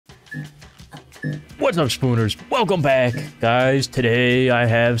What's up, Spooners? Welcome back. Guys, today I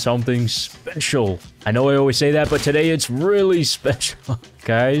have something special. I know I always say that, but today it's really special.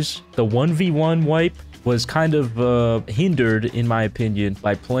 Guys, the 1v1 wipe was kind of hindered, in my opinion,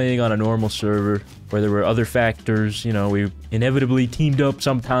 by playing on a normal server where there were other factors. You know, we inevitably teamed up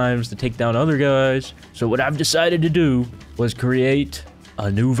sometimes to take down other guys. So what I've decided to do was create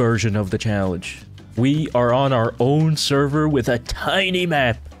a new version of the challenge. We are on our own server with a tiny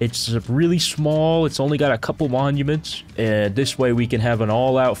map. It's really small. It's only got a couple monuments. And this way we can have an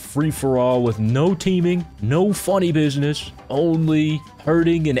all-out free-for-all with no teaming, no funny business, only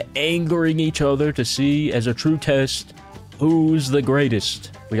hurting and angering each other to see, as a true test, who's the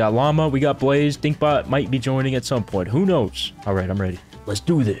greatest. We got Llama, we got Blaze. Dinkbot might be joining at some point. Who knows? All right, I'm ready. Let's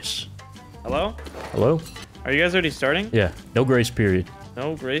do this. Hello? Hello? Are you guys already starting? Yeah, no grace period.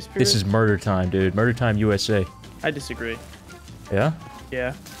 No grace period? This is murder time, dude. Murder time USA. I disagree. Yeah?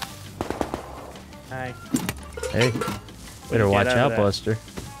 Yeah. Hi. Hey. Better watch out, Buster.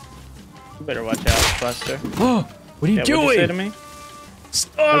 You better watch out, Buster. Oh! What are you doing? What'd you say to me?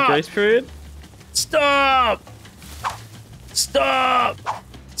 Stop! No grace period? Stop! Stop!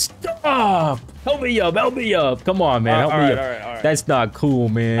 Stop! Help me up! Help me up! Come on, man. Help me up. All right. That's not cool,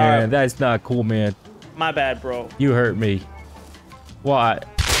 man. Right. That's not cool, man. My bad, bro. You hurt me. What?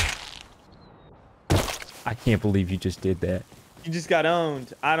 I can't believe you just did that. You just got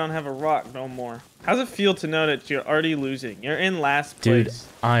owned. I don't have a rock no more. How's it feel to know that you're already losing? You're in last place. Dude,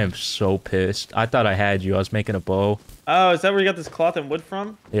 I am so pissed. I thought I had you. I was making a bow. Oh, is that where you got this cloth and wood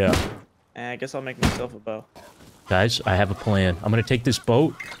from? Yeah. I guess I'll make myself a bow. Guys, I have a plan. I'm gonna take this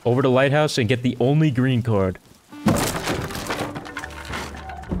boat over to Lighthouse and get the only green card.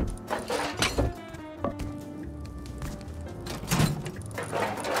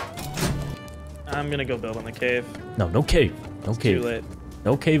 I'm gonna go build on the cave. No, no cave. No cave. Too late.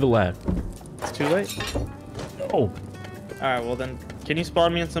 No cave allowed. It's too late? Oh. Alright, well then, can you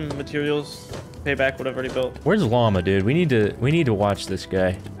spawn me in some materials? Pay back what I've already built. Where's Llama, dude? We need to watch this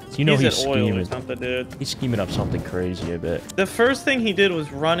guy. You know he's at oil scheming. or something, dude. He's scheming up something crazy, I bet. The first thing he did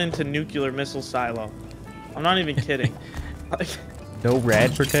was run into nuclear missile silo. I'm not even kidding. Like, No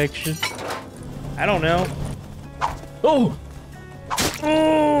rad protection? I don't know. Oh!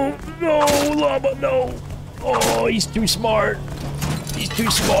 Oh, no, Llama, no. Oh, he's too smart. He's too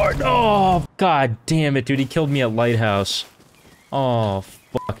smart. Oh, god damn it, dude. He killed me at Lighthouse. Oh,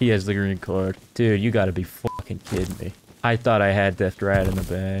 fuck. He has the green card. Dude, you gotta be fucking kidding me. I thought I had Death Rat in the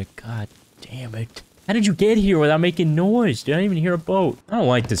bag. God damn it. How did you get here without making noise? Dude, I didn't even hear a boat. I don't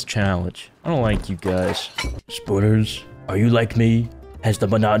like this challenge. I don't like you guys. Spooners, are you like me? Has the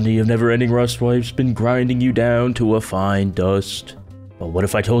monotony of never-ending rust wipes been grinding you down to a fine dust? But what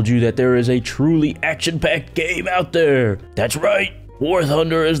if I told you that there is a truly action-packed game out there? That's right! War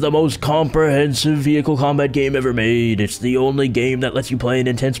Thunder is the most comprehensive vehicle combat game ever made. It's the only game that lets you play in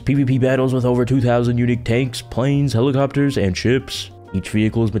intense PvP battles with over 2,000 unique tanks, planes, helicopters, and ships. Each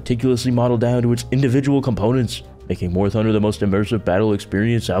vehicle is meticulously modeled down to its individual components, making War Thunder the most immersive battle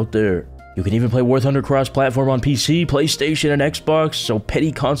experience out there. You can even play War Thunder cross-platform on PC, PlayStation, and Xbox, so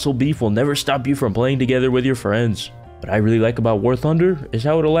petty console beef will never stop you from playing together with your friends. What I really like about War Thunder is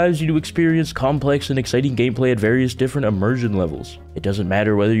how it allows you to experience complex and exciting gameplay at various different immersion levels. It doesn't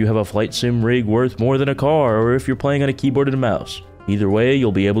matter whether you have a flight sim rig worth more than a car or if you're playing on a keyboard and a mouse. Either way,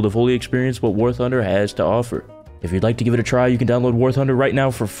 you'll be able to fully experience what War Thunder has to offer. If you'd like to give it a try, you can download War Thunder right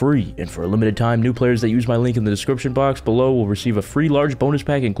now for free, and for a limited time, new players that use my link in the description box below will receive a free large bonus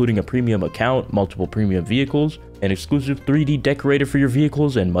pack including a premium account, multiple premium vehicles, an exclusive 3D decorator for your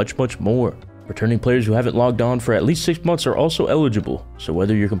vehicles, and much, much more. Returning players who haven't logged on for at least 6 months are also eligible, so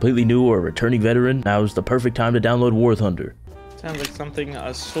whether you're completely new or a returning veteran, now's the perfect time to download War Thunder. Sounds like something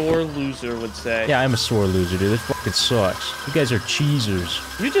a sore loser would say. Yeah, I'm a sore loser, dude. This fucking sucks. You guys are cheesers.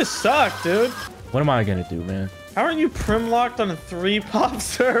 You just suck, dude. What am I gonna do, man? How are you prim-locked on a 3-pop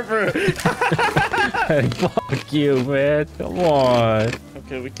server? Fuck you, man. Come on.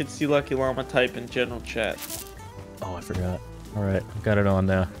 Okay, we can see Lucky Llama type in general chat. Oh, I forgot. Alright, I've got it on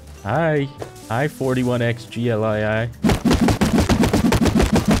now. Hi. Hi, 41XGLII.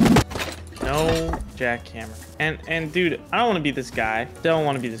 No jackhammer. And dude, I don't want to be this guy. Don't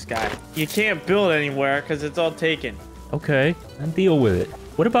want to be this guy. You can't build anywhere because it's all taken. Okay, then deal with it.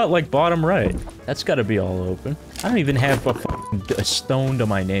 What about, like, bottom right? That's gotta be all open. I don't even have a stone to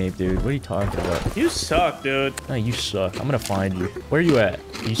my name, dude. What are you talking about? You suck, dude. No, you suck. I'm gonna find you. Where are you at?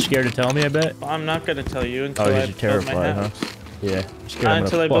 Are you scared to tell me, I bet? Well, I'm not gonna tell you until Oh, I you're build terrified, my huh? house. Yeah. Not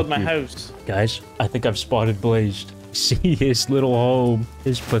until I build my house. Guys, I think I've spotted Blazed. See his little home.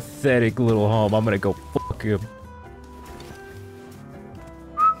 His pathetic little home. I'm gonna go fuck him.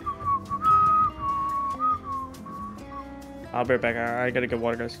 I'll be right back. I gotta get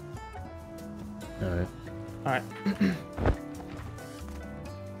water, guys. All right. All right.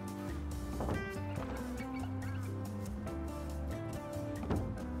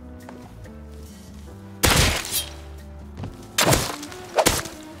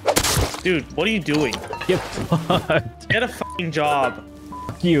 Dude, what are you doing? Get fucked. Get a fucking job.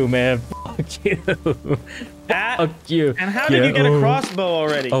 Fuck you, man. Fuck you. Fuck you. And how did you get a crossbow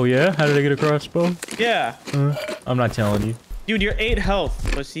already? Oh, yeah? How did I get a crossbow? Yeah. I'm not telling you. Dude, you're 8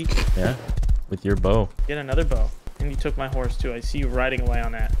 health, pussy. Yeah? With your bow. Get another bow. And you took my horse, too. I see you riding away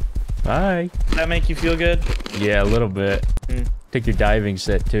on that. Bye. Does that make you feel good? Yeah, a little bit. Take your diving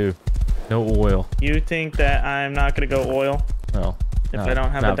set, too. No oil. You think that I'm not going to go oil? No. If I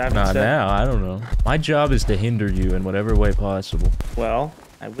don't have a diving set? Not now. I don't know. My job is to hinder you in whatever way possible. Well,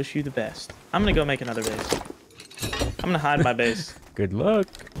 I wish you the best. I'm going to go make another base. I'm going to hide my base. Good luck.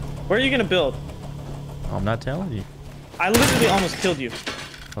 Where are you going to build? I'm not telling you. I literally almost killed you.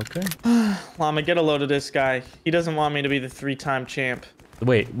 Okay. Llama, get a load of this guy. He doesn't want me to be the 3-time champ.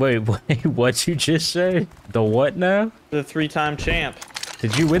 Wait. What'd you just say? The what now? The 3-time champ.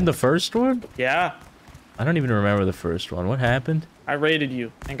 Did you win the first one? Yeah. I don't even remember the first one. What happened? I raided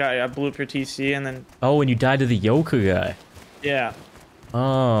you and I blew up your TC and then... Oh, and you died to the Yoka guy. Yeah.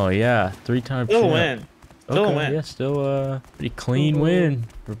 Oh, yeah. 3-time Still champ. win. Still okay, win. Yeah, still pretty clean win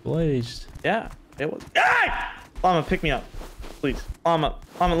for Blazed. Yeah. It was... Ah! Llama, pick me up. Please. Llama,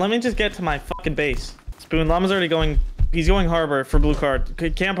 let me just get to my fucking base. Spoon, Llama's already going... He's going harbor for blue card.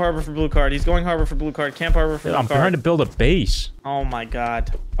 Camp harbor for blue card. He's going harbor for blue card. Camp harbor for blue card. I'm trying to build a base. Oh my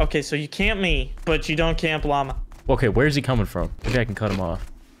god. Okay, so you camp me, but you don't camp Llama. Okay, where's he coming from? Maybe I can cut him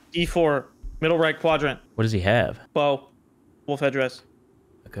off. E4, middle right quadrant. What does he have? Bow, wolf headdress,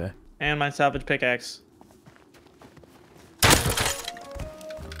 Okay. and my salvage pickaxe.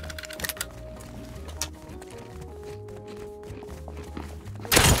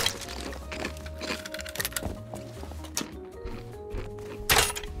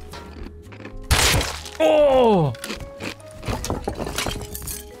 Oh!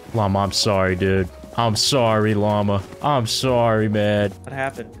 Llama, I'm sorry, dude. I'm sorry, Llama. I'm sorry, man. What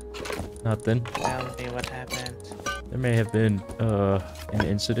happened? Nothing. Tell me what happened. There may have been, an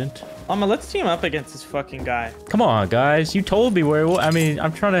incident. Llama, let's team up against this fucking guy. Come on, guys. You told me where... I mean,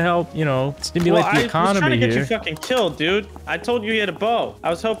 I'm trying to help, you know, stimulate the economy I was trying to get here. you fucking killed, dude. I told you he had a bow. I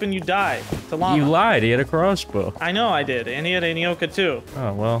was hoping you'd die to Llama. You lied. He had a crossbow. I know I did, and he had a Nyoka too.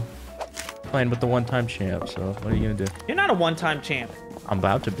 Oh, well. Playing with the one-time champ, so what are you gonna do? You're not a one-time champ. I'm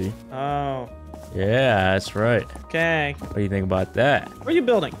about to be. Oh. Yeah, that's right. Okay. What do you think about that? Where are you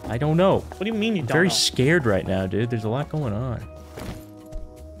building? I don't know. What do you mean you I'm don't very know? scared right now, dude. There's a lot going on.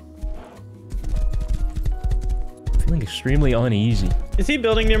 Feeling extremely uneasy. Is he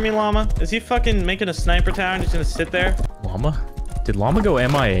building near me, Llama? Is he fucking making a sniper tower and just gonna sit there? Llama? Did Llama go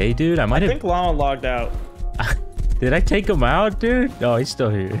MIA, dude? I I think Llama logged out. Did I take him out, dude? No, he's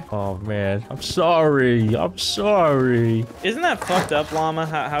still here. Oh, man. I'm sorry. I'm sorry. Isn't that fucked up, Llama,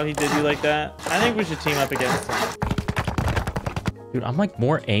 how he did you like that? I think we should team up against him. Dude, I'm like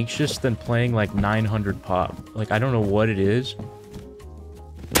more anxious than playing like 900 pop. Like, I don't know what it is.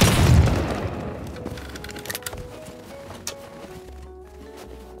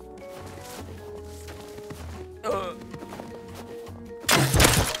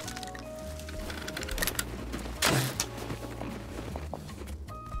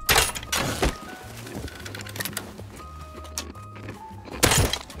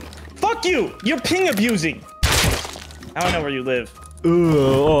 Fuck you! You're ping abusing! I don't know where you live.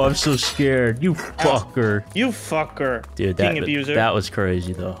 Oh, I'm so scared. You fucker. You fucker. Dude, Ping abuser. that was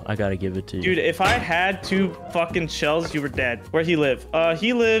crazy, though. I gotta give it to you. Dude, if I had 2 fucking shells, you were dead. Where'd he live?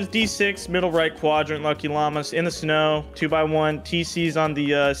 He lives D6, middle right quadrant, Lucky Llamas, in the snow, 2x1. TC's on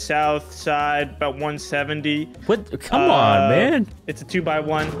the south side, about 170. What? Come on, man. It's a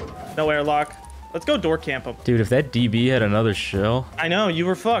 2x1, no airlock. Let's go door camp him. Dude, if that DB had another shell... I know, you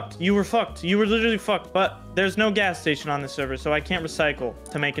were fucked. You were fucked. You were literally fucked. But there's no gas station on this server, so I can't recycle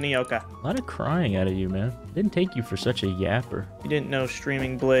to make an Ioka. A lot of crying out of you, man. Didn't take you for such a yapper. You didn't know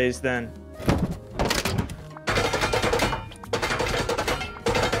streaming Blaze then.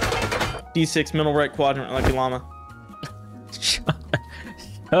 D6 middle right quadrant, Lucky Llama.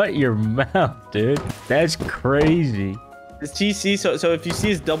 Shut your mouth, dude. That's crazy. His TC, so if you see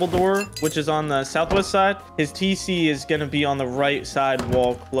his double door, which is on the southwest side, his TC is gonna be on the right side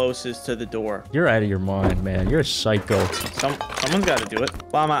wall closest to the door. You're out of your mind, man. You're a psycho. Someone's got to do it.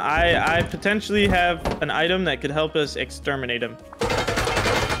 Llama, I potentially have an item that could help us exterminate him.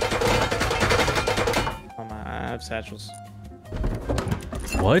 Llama, I have satchels.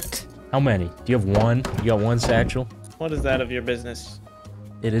 What? How many? Do you have one? You got one satchel? What is that of your business?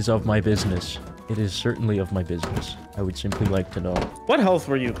 It is of my business. It is certainly of my business. I would simply like to know. What health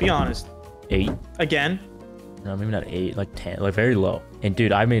were you? Be honest. 8. Again? No, maybe not 8, like 10, like very low. And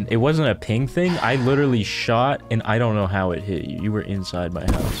dude, I mean, it wasn't a ping thing. I literally shot, and I don't know how it hit you. You were inside my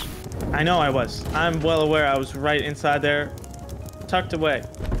house. I know I was. I'm well aware I was right inside there, tucked away.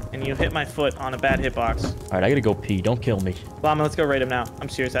 And you hit my foot on a bad hitbox. All right, I gotta go pee. Don't kill me. Llama, let's go raid him now. I'm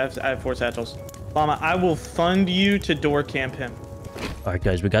serious. I have 4 satchels. Llama, I will fund you to door camp him. All right,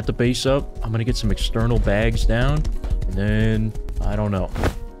 guys, we got the base up. I'm gonna get some external bags down, and then I don't know.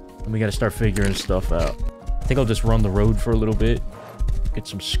 Then we gotta start figuring stuff out. I think I'll just run the road for a little bit, get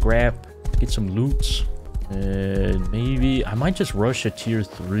some scrap, get some loots, and maybe I might just rush a tier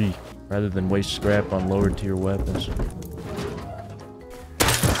 3 rather than waste scrap on lower tier weapons.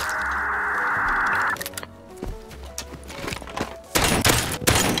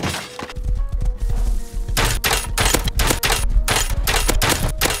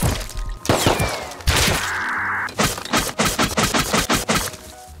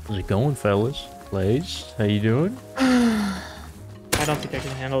 How's it going, fellas? Blaze, how you doing? I don't think I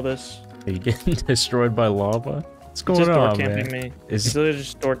can handle this. Are you getting destroyed by lava? What's going Just door on, camping man? me. Is He's literally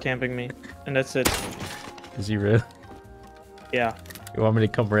just door camping me, and that's it. he really? Yeah. You want me to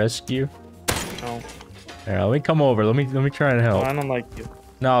come rescue? No. Yeah, let me come over. Let me try and No, help. I don't like you.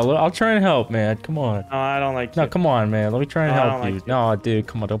 No, I'll try and help, man. Come on. No, I don't like you. No, come on, man. Let me try and No, I help don't you. like you. No, dude,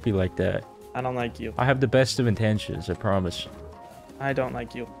 come on. Don't be like that. I don't like you. I have the best of intentions. I promise. I don't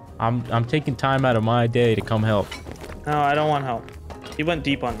like you. I'm taking time out of my day to come help. No, I don't want help. He went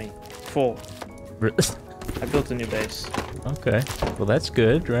deep on me. Full. I built a new base. Okay. Well, that's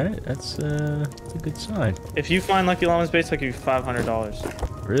good, right? That's a good sign. If you find Lucky Llama's base, I'll give you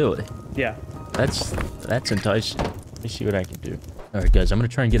 $500. Really? Yeah. That's enticing. Let me see what I can do. All right, guys, I'm gonna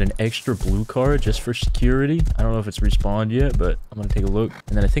try and get an extra blue card just for security. I don't know if it's respawned yet, but I'm gonna take a look.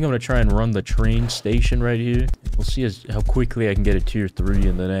 And then I think I'm gonna try and run the train station right here. We'll see how quickly I can get a tier 3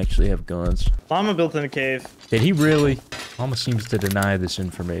 and then actually have guns. Llama built in a cave. Did he really? Llama seems to deny this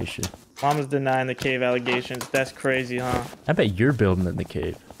information. Llama's denying the cave allegations. That's crazy, huh? I bet you're building in the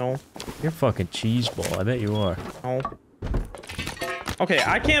cave. No. You're fucking cheeseball. I bet you are. No. Okay,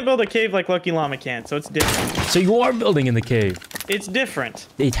 I can't build a cave like Lucky Llama can, so it's different. So you are building in the cave. It's different.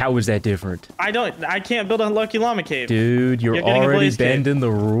 How is that different? I can't build a Lucky Llama cave. Dude, you're getting a already blaze cave. bending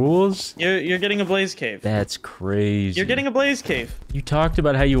the rules? You're getting a blaze cave. That's crazy. You're getting a blaze cave. You talked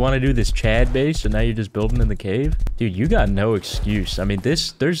about how you want to do this Chad base, and now you're just building in the cave? Dude, you got no excuse. I mean,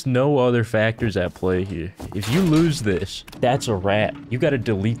 there's no other factors at play here. If you lose this, that's a wrap. You got to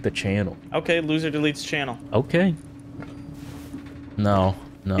delete the channel. Okay, loser deletes channel. Okay. No.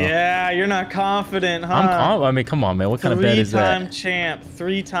 Yeah, you're not confident, huh? I mean, come on, man. What kind of bet is that? 3-time champ.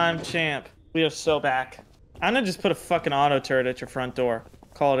 3-time champ. We are so back. I'm gonna just put a fucking auto turret at your front door.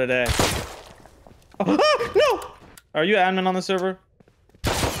 Call it a day. Oh, no! Are you admin on the server?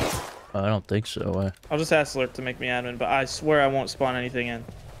 I don't think so. I'll just ask Slurp to make me admin, but I swear I won't spawn anything in.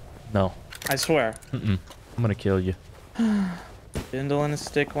 No. I swear. I'm gonna kill you. Bindle and a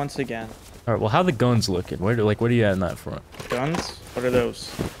stick once again. All right. Well, how the guns looking? Where are you at in that front? Guns? What are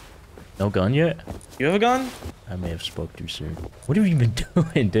those? No gun yet? You have a gun? I may have spoke too soon. What have you been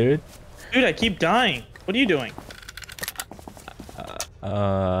doing, dude? Dude, I keep dying. What are you doing?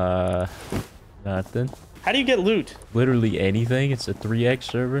 Nothing. How do you get loot? Literally anything. It's a 3x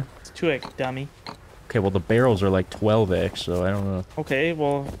server. It's 2x, dummy. Okay, well, the barrels are like 12x, so I don't know. Okay,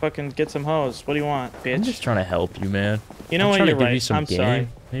 well, fucking get some hose. What do you want, bitch? I'm just trying to help you, man. You know I'm what? trying You're to give right. you some I'm game sorry.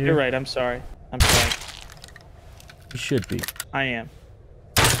 here. You're right. I'm sorry. I'm sorry. You should be. I am.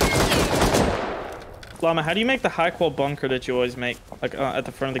 Llama, how do you make the high-qual bunker that you always make, like at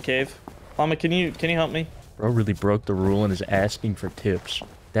the front of the cave? Llama, can you help me? Bro really broke the rule and is asking for tips.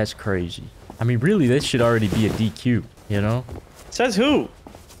 That's crazy. I mean, really, this should already be a DQ, you know? Says who?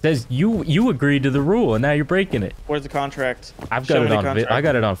 Says you agreed to the rule and now you're breaking it. Where's the contract? I've Show got me it the on contract. I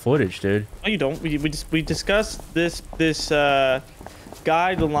got it on footage, dude. No, you don't. We discussed this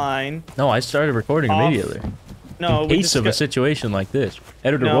guideline. No, I started recording Off. immediately. No, In we case of a discussed. situation like this.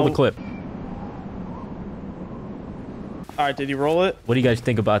 Editor, No. roll the clip. All right, did you roll it? What do you guys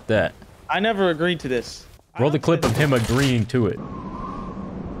think about that? I never agreed to this. Roll the clip of him agreeing to it.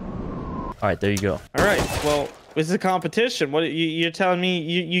 All right, there you go. All right. Well, this is a competition. What you're telling me?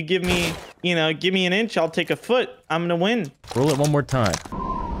 You give me, give me an inch, I'll take a foot. I'm gonna win. Roll it one more time.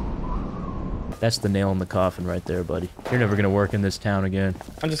 That's the nail in the coffin right there, buddy. You're never gonna work in this town again.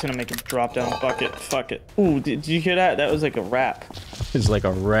 I'm just gonna make a drop down bucket. Fuck it. Ooh, did you hear that? That was like a rap. It's like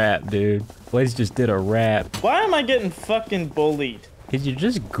a rap, dude. Blaze just did a rap. Why am I getting fucking bullied? Cause you're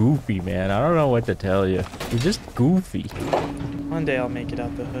just goofy, man. I don't know what to tell you. You're just goofy. One day I'll make it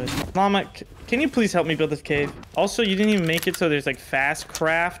out the hood. Llama, can you please help me build this cave? Also, you didn't even make it so there's like fast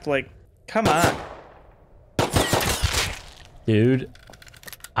craft. Like, come on. Dude,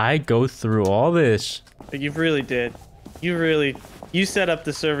 I go through all this. But you really did. You set up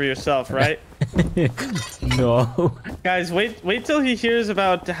the server yourself, right? No. Guys, wait till he hears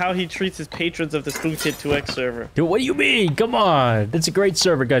about how he treats his patrons of the Spoon Kid 2X server. Dude, what do you mean? Come on. It's a great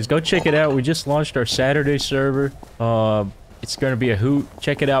server, guys. Go check it out. We just launched our Saturday server. It's gonna be a hoot.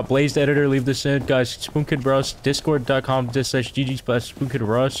 Check it out. Blazed Editor, leave this in. Guys, SpoonKid Rust, discord.com/GG/SpoonKid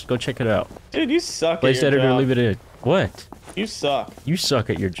Rust. Go check it out. Dude, you suck Blazed at your Editor, job. leave it in. What? You suck. You suck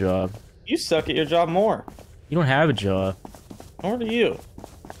at your job. You suck at your job more. You don't have a job. Nor do you.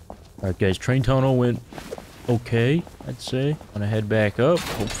 Alright, guys. Train tunnel went okay, I'd say. Gonna head back up,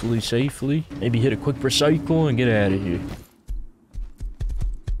 hopefully safely. Maybe hit a quick recycle and get out of here.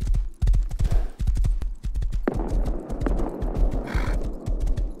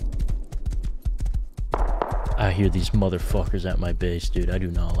 I hear these motherfuckers at my base, dude. I do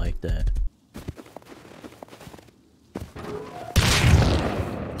not like that.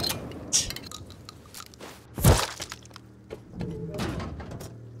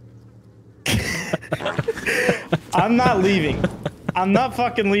 I'm not leaving. I'm not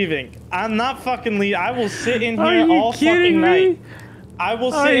fucking leaving. I'm not fucking leaving. I will sit in here all fucking night. I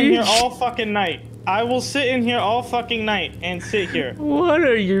will sit in here all fucking night. I will sit in here all fucking night and sit here. What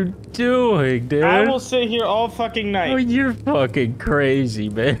are you doing, dude? I will sit here all fucking night. Oh, you're fucking crazy,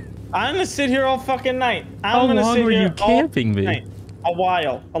 man. I'm gonna sit here all fucking night. How long were you camping me? Night. A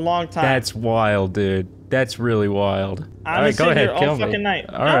while. A long time. That's wild, dude. That's really wild. I'm gonna sit here all fucking night.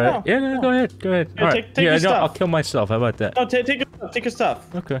 All right. Yeah, no, go ahead. Go ahead. Yeah, All take right. your Yeah, no, stuff. I'll kill myself. How about that? No, take your stuff.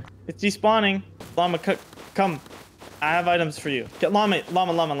 Okay. It's despawning. Llama, come. I have items for you. Get llama.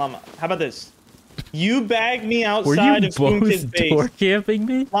 How about this? You bag me outside of Spoon Kid's base. Door camping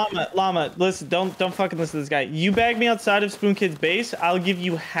me? Llama, listen, don't fucking listen to this guy. You bag me outside of Spoon Kid's base, I'll give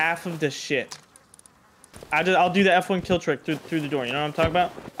you half of the shit. I'll do the F1 kill trick through the door. You know what I'm talking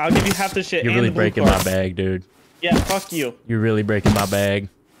about? I'll give you half the shit. You're really breaking my bag, dude. Yeah, fuck you. You're really breaking my bag.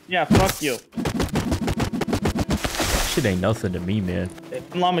 Yeah, fuck you. Shit ain't nothing to me, man.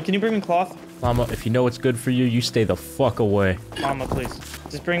 Llama, can you bring me cloth? Llama, if you know what's good for you, you stay the fuck away. Llama, please.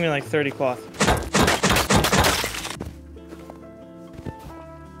 Just bring me like 30 cloth.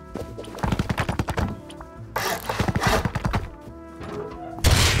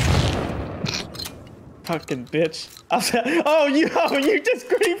 Fucking bitch. Oh, you just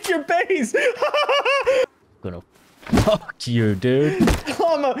griefed your base. Gonna fuck you, dude.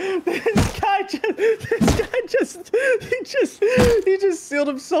 Llama, this guy just sealed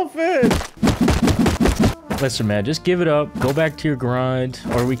himself in. Listen, man, just give it up. Go back to your grind,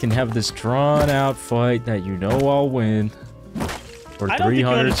 or we can have this drawn-out fight that you know I'll win. For I don't think you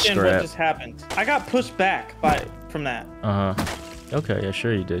 300 understand what scrap. just happened. I got pushed back from that. Okay, yeah,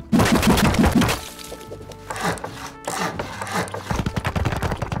 sure you did.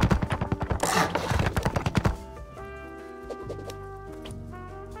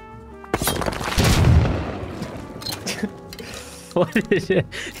 What is it?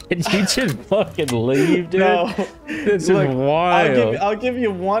 Did you just fucking leave, dude? No. This is wild. I'll give you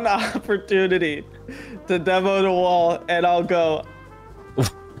one opportunity to demo the wall, and I'll go.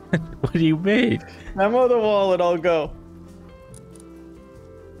 What do you mean? Demo the wall, and I'll go.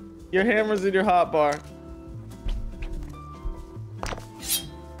 Your hammer's in your hotbar.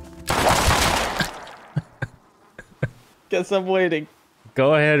 Guess I'm waiting.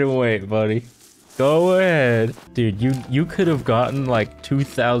 Go ahead and wait, buddy. Go ahead. Dude, you could have gotten like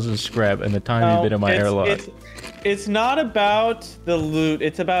 2,000 scrap in the tiny bit of my airlock. It's not about the loot.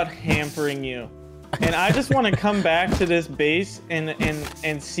 It's about hampering you. And I just want to come back to this base and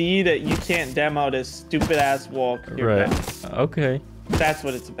see that you can't demo this stupid ass wall. Right. Okay. That's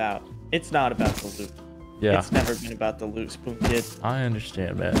what it's about. It's not about the loot. Yeah. It's never been about the loot, Spoon Kid. I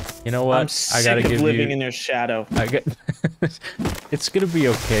understand, man. You know what? I'm sick I gotta of give living you... in your shadow. It's gonna be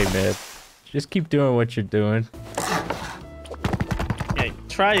okay, man. Just keep doing what you're doing. Yeah,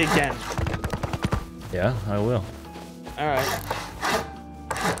 try again. Yeah, I will. All right.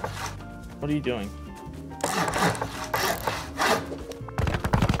 What are you doing?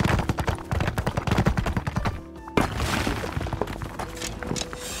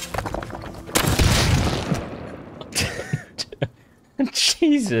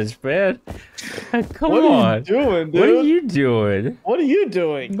 Jesus, man. Come What are on. you doing, dude? What are you doing? What are you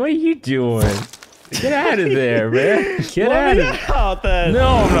doing? What are you doing? Get out of there, man. Get out Let of me out, then. No,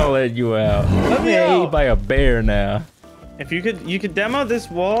 I'm not letting you out. Let me Get out. ate by a bear now. If you could demo this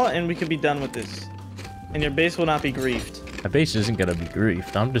wall and we could be done with this. And your base will not be griefed. My base isn't gonna be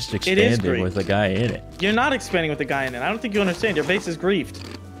griefed. I'm just expanding with a guy in it. You're not expanding with the guy in it. I don't think you understand. Your base is griefed.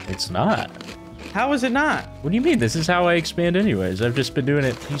 It's not. How is it not? What do you mean? This is how I expand anyways. I've just been doing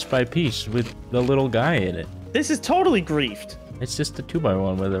it piece by piece with the little guy in it. This is totally griefed. It's just a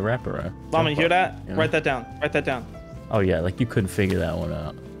 2x1 with a wraparound. Llama, you hear that? You know? Write that down. Write that down. Oh yeah, like you couldn't figure that one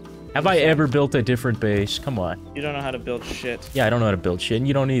out. Have I ever built a different base? Come on. You don't know how to build shit. Yeah, I don't know how to build shit, and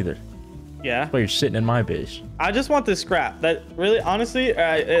you don't either. Yeah. That's why you're sitting in my base. I just want this scrap. That really, honestly,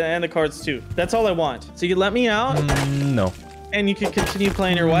 and the cards too. That's all I want. So you can let me out. No. And you can continue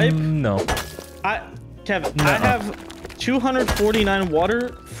playing your wipe. No. Kevin, I have 249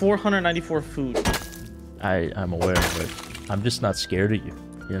 water, 494 food. I'm aware of it. I'm just not scared of you,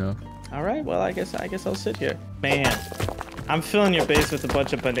 you know? All right, well, I guess I'll sit here. Man, I'm filling your base with a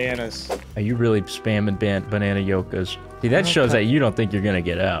bunch of bananas. Are you really spamming banana yokas? See, that shows that you don't think you're gonna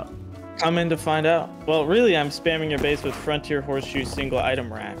get out. Come in to find out. Well, really, I'm spamming your base with Frontier Horseshoe single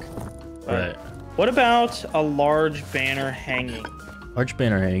item rack. Right. What about a large banner hanging? Large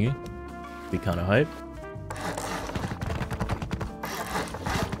banner hanging? Be kind of hype.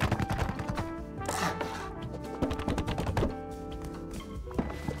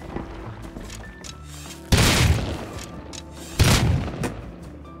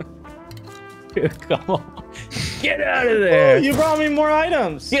 Come on. Get out of there. Oh, you brought me more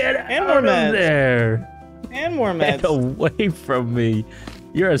items. Get out of there. And more meds. Get away from me.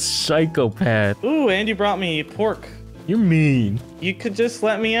 You're a psychopath. Ooh, and you brought me pork. You're mean. You could just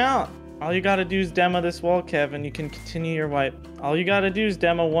let me out. All you gotta do is demo this wall, Kevin. You can continue your wipe. All you gotta do is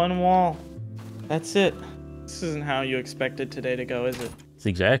demo one wall. That's it. This isn't how you expected today to go, is it? It's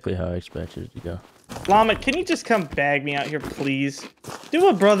exactly how I expected it to go. Llama, can you just come bag me out here, please? Do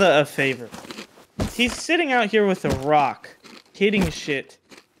a brother a favor. He's sitting out here with a rock, hitting shit,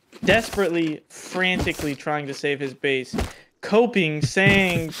 desperately, frantically trying to save his base, coping,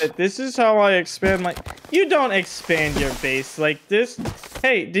 saying that this is how I expand my... You don't expand your base like this.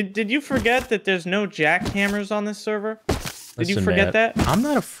 Hey, did you forget that there's no jackhammers on this server? Did you forget that? I'm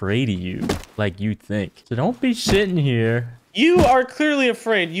not afraid of you like you think. So don't be sitting here. You are clearly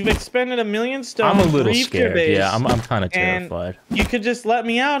afraid. You've expended 1,000,000 stones. I'm a little scared. Yeah, I'm kind of terrified. You could just let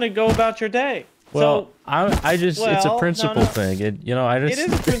me out and go about your day. Well, so, it's a principle thing. It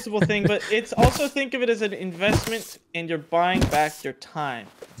is a principle thing, but it's also, think of it as an investment and you're buying back your time.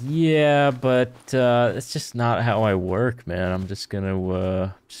 Yeah, but it's just not how I work, man. I'm just gonna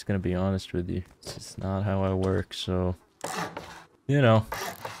be honest with you. It's just not how I work. So, you know,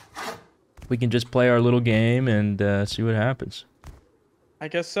 we can just play our little game and see what happens. I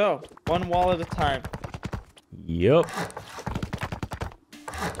guess so. One wall at a time. Yep.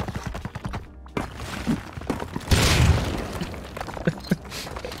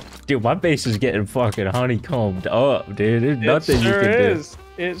 Dude, my base is getting fucking honeycombed up, dude. There's nothing you can do.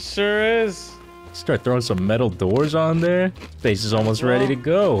 It sure is. Start throwing some metal doors on there. Base is almost ready to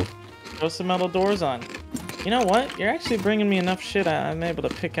go. Throw some metal doors on. You know what? You're actually bringing me enough shit I'm able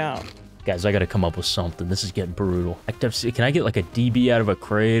to pick out. Guys, I gotta come up with something. This is getting brutal. Can I get like a DB out of a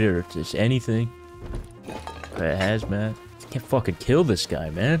crate or just anything? It has, man. I can't fucking kill this guy,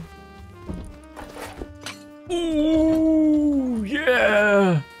 man. Ooh,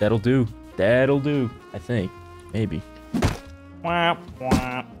 yeah. That'll do. That'll do. I think. Maybe. Whap,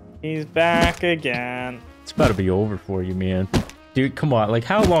 whap. He's back again. It's about to be over for you, man. Dude, come on. Like,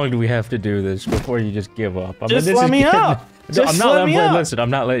 how long do we have to do this before you just give up? I mean, let me out. I'm not letting you. Listen, I'm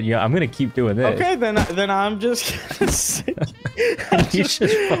not letting you. I'm gonna keep doing this. Okay, then I'm just gonna sit. You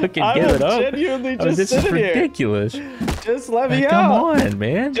just fucking give it up. Genuinely just this is ridiculous. Just let me out. Come on,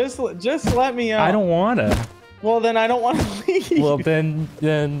 man. Just let me out. I don't wanna. Well, then I don't want to leave. Well,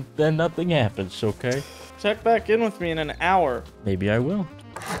 then nothing happens. Okay. Check back in with me in an hour. Maybe I will.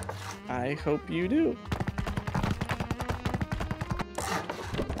 I hope you do.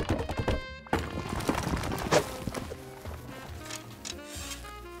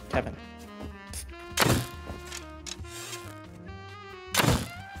 Kevin.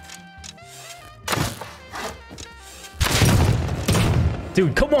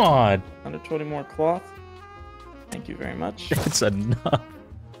 Dude, come on. 120 more cloth. Thank you very much. That's enough.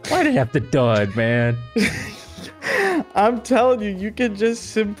 Why'd it have to dud, man? I'm telling you, you can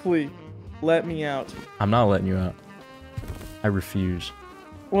just simply let me out. I'm not letting you out. I refuse.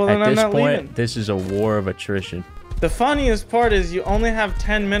 Well, then I'm not leaving. At this point, this is a war of attrition. The funniest part is you only have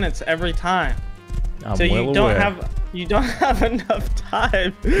 10 minutes every time. So you don't have enough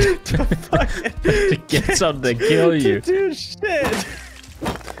time to fucking to get something to kill you. To do shit.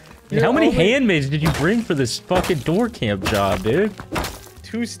 How many handmaids did you bring for this fucking door camp job, dude?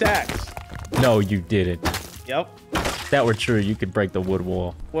 2 stacks. No, you didn't. Yep. If that were true, you could break the wood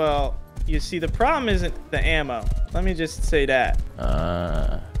wall. Well, you see, the problem isn't the ammo. Let me just say that.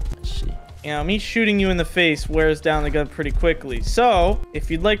 Let's see. You know, me shooting you in the face wears down the gun pretty quickly. So, if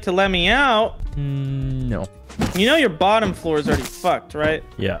you'd like to let me out... No. You know your bottom floor is already fucked, right?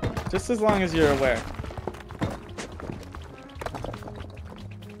 Yeah. Just as long as you're aware.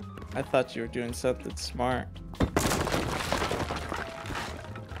 I thought you were doing something smart.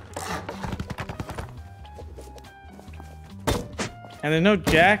 And there's no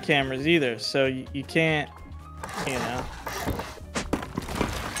jackhammers either, so you can't, you know.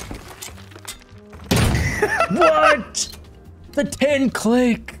 What? The 10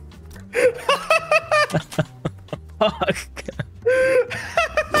 click. Fuck.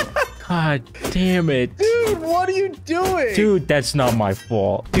 God damn it. Dude, what are you doing? Dude, that's not my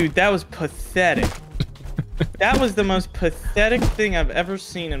fault. Dude, that was pathetic. That was the most pathetic thing I've ever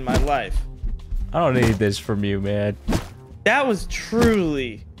seen in my life. I don't need this from you, man. That was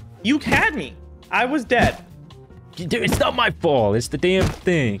truly... You had me. I was dead. Dude, it's not my fault. It's the damn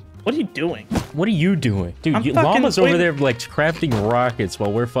thing. What are you doing? What are you doing? Dude, Llama's over there, like, crafting rockets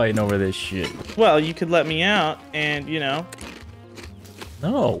while we're fighting over this shit. Well, you could let me out and, you know...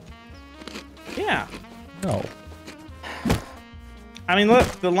 No. Yeah. No. I mean, look,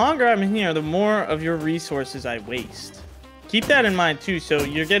 the longer I'm in here, the more of your resources I waste. Keep that in mind, too, so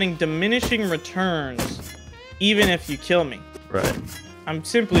you're getting diminishing returns even if you kill me. Right. I'm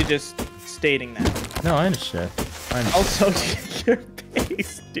simply just stating that. No, I understand. Also, your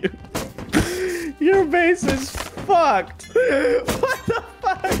base, dude. Your base is fucked. What the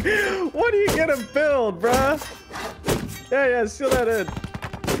fuck? What are you gonna build, bruh? Yeah, seal that in.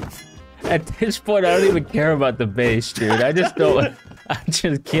 At this point, I don't even care about the base, dude. I just don't... I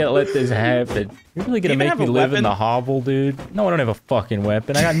just can't let this happen. You're really gonna make me live in the hovel, dude? No, I don't have a fucking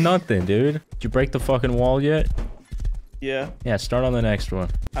weapon. I got nothing, dude. Did you break the fucking wall yet? Yeah. Yeah, start on the next one.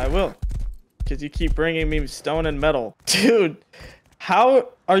 I will. Because you keep bringing me stone and metal. Dude, how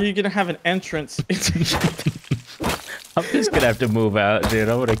are you gonna have an entrance into... I'm just gonna have to move out, dude.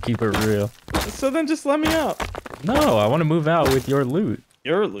 I'm gonna keep it real. So then just let me out. No, I want to move out with your loot.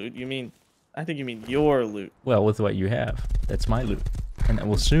 Your loot? You mean... I think you mean your loot. Well, with what you have. That's my loot. And that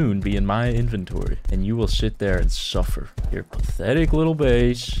will soon be in my inventory. And you will sit there and suffer. Your pathetic little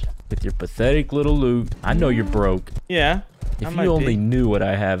base with your pathetic little loot. I know you're broke. Yeah. If you only knew what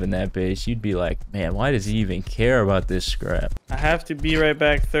I have in that base, you'd be like, man, why does he even care about this scrap? I have to be right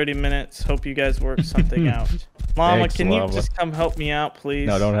back. 30 minutes. Hope you guys work something out. Llama, Thanks, can Llama. you just come help me out, please?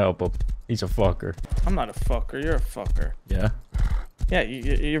 No, don't help him. He's a fucker. I'm not a fucker. You're a fucker. Yeah? Yeah,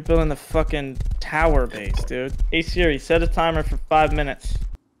 you're building the fucking tower base, dude. Hey Siri, set a timer for 5 minutes.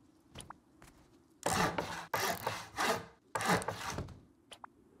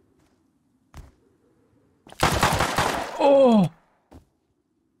 Oh!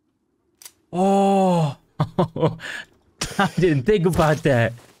 Oh! I didn't think about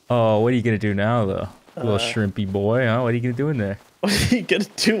that. Oh, what are you gonna do now, though? Little shrimpy boy, huh? What are you gonna do in there? What are you gonna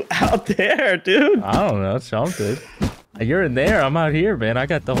do out there, dude? I don't know. Something. You're in there. I'm out here, man. I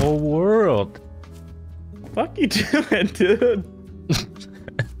got the whole world. Fuck you doing, dude?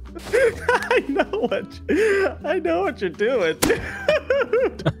 I know what you're doing, dude.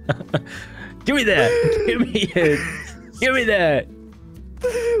 Give me that. Give me it. Give me that.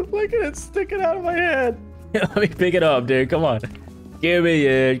 Look at it sticking out of my head. Let me pick it up, dude. Come on. Give me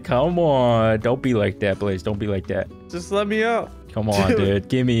it. Come on. Don't be like that, Blaze. Don't be like that. Just let me out. Come on, dude.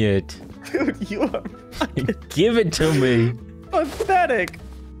 Give me it. Dude, you are fucking Give it to me. pathetic.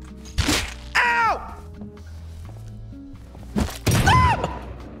 Ow!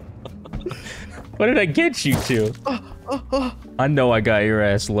 What did I get you to? I know I got your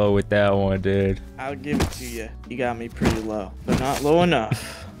ass low with that one, dude. I'll give it to you. You got me pretty low, but not low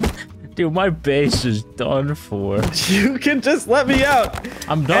enough. Dude, my base is done for. You can just let me out.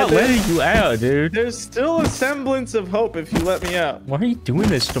 I'm not letting you out, dude. There's still a semblance of hope if you let me out. Why are you doing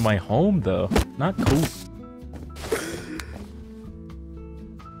this to my home, though? Not cool.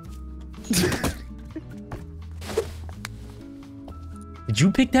 Did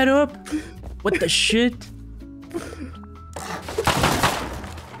you pick that up? What the shit?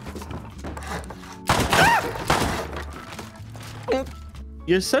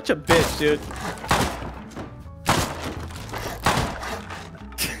 You're such a bitch, dude.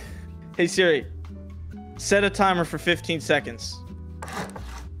 Hey Siri, set a timer for 15 seconds.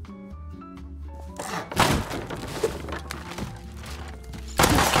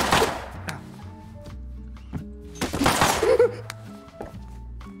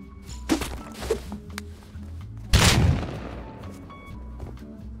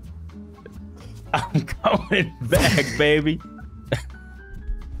 I'm coming back, baby.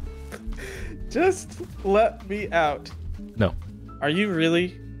 Just let me out. No. Are you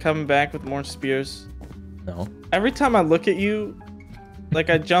really coming back with more spears? No. Every time I look at you, like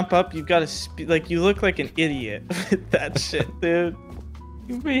I jump up, you've got a like you look like an idiot with that shit, dude. What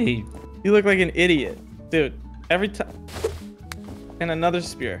do you mean? You look like an idiot, dude. Every time. And another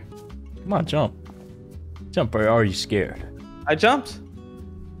spear. Come on, jump. Jump, or are you scared? I jumped.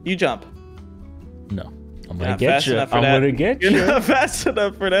 You jump. No. I'm gonna get you. I'm gonna get You're you. not fast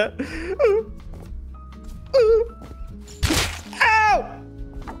enough for that. Ow!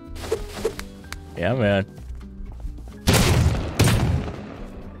 Yeah, man.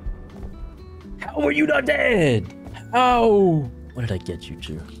 How are you not dead? How? What did I get you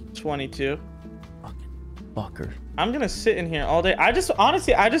to? 22. Fucking fucker. I'm gonna sit in here all day.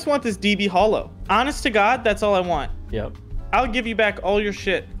 Honestly, I just want this DB hollow. Honest to God, that's all I want. Yep. I'll give you back all your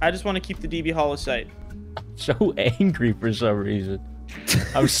shit. I just want to keep the DB hollow site. I'm so angry for some reason.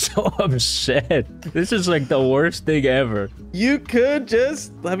 I'm so upset. This is like the worst thing ever. You could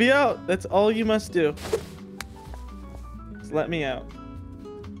just let me out. That's all you must do. Just let me out.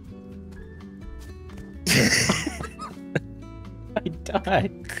 I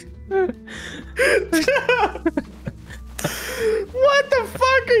died. What the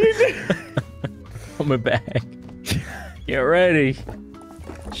fuck are you doing? Coming back. Get ready.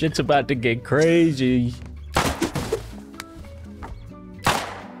 Shit's about to get crazy.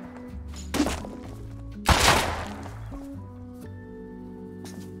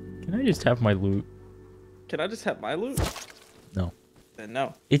 Can I just have my loot? Can I just have my loot? No. Then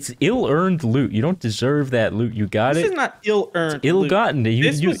no. It's ill-earned loot. You don't deserve that loot. You got This it. is not ill-earned. Ill-gotten. You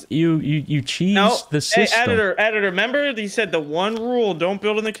cheesed No, the system. Hey, editor, remember he said the one rule, don't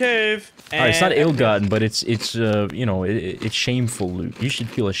build in the cave. Alright, it's not ill-gotten, but it's you know, it's shameful loot. You should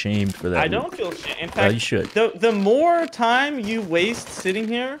feel ashamed for that. I loot. don't feel shame. In fact, you should. The more time you waste sitting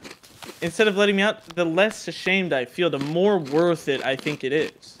here, instead of letting me out, the less ashamed I feel, the more worth it I think it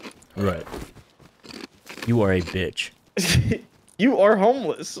is. Right. You are a bitch. You are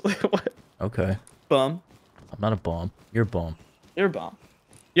homeless. What? Okay. Bum. I'm not a bum. You're a bum. You're a bum.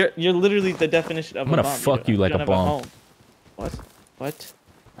 You're literally the definition of a bum. I'm gonna fuck you like a bum. What? What?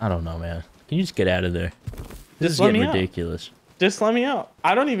 I don't know, man. Can you just get out of there? This is let getting me out. ridiculous. Just let me out.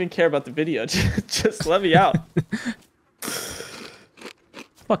 I don't even care about the video. Just let me out.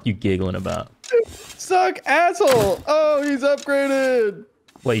 Fuck you giggling about? Suck asshole. Oh, he's upgraded.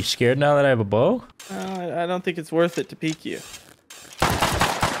 What, you scared now that I have a bow? I don't think it's worth it to peek you.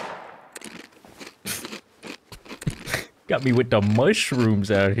 Got me with the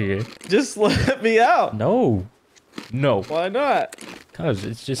mushrooms out here. Just let me out. No. No. Why not? Cause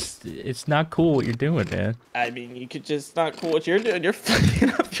it's not cool what you're doing, man. I mean, you could just not cool what you're doing. You're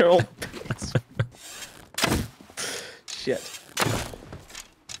fucking up your old base. Shit.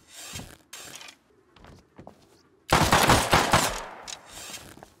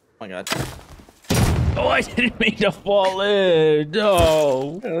 Oh my god. Oh, I didn't mean to fall in.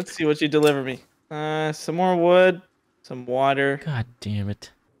 No. Let's see what you deliver me. Some more wood, some water. God damn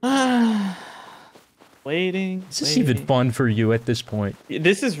it. Waiting. Is this even fun for you at this point?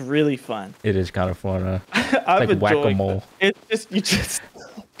 This is really fun. It is kind of fun, I'm like whack-a-mole. It's just you just.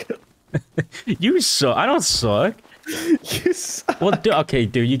 You suck. I don't suck. You suck. Well, okay,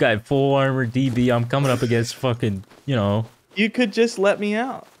 dude, you got full armor DB. I'm coming up against fucking, you know. You could just let me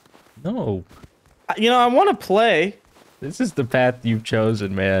out. No. You know, I want to play. This is the path you've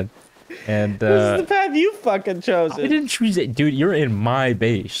chosen, man. And This is the path you fucking I chosen. didn't choose it, dude. You're in my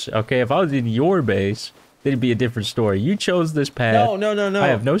base. Okay, if I was in your base, it'd be a different story. You chose this path. No. I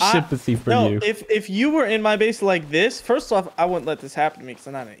have no sympathy for you. If you were in my base like this, first off, I wouldn't let this happen to me because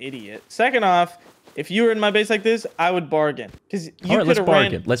I'm not an idiot. Second off, if you were in my base like this, I would bargain. Because you All right, let's could have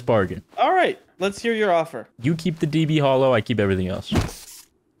bargain. Let's bargain. All right, let's hear your offer. You keep the DB hollow. I keep everything else.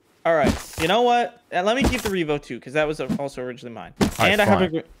 All right, you know what? Let me keep the Revo too, because that was also originally mine. All right, and I have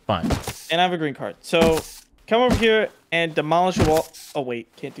a fine. And I have a green card. So come over here and demolish a wall. Oh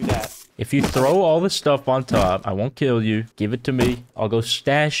wait, can't do that. If you throw all the stuff on top, I won't kill you. Give it to me. I'll go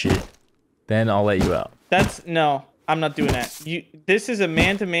stash it. Then I'll let you out. No, I'm not doing that. This is a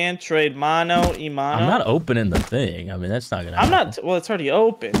man-to-man trade, mano y mano. I'm not opening the thing. I mean, that's not gonna happen. Well, it's already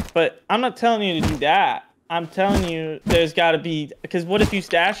open, but I'm not telling you to do that. I'm telling you, there's got to be, because what if you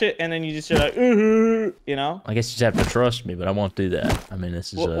stash it and then you just are like, you know? I guess you just have to trust me, but I won't do that. I mean,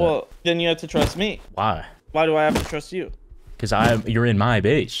 this is well, then you have to trust me. Why? Why do I have to trust you? Because you're in my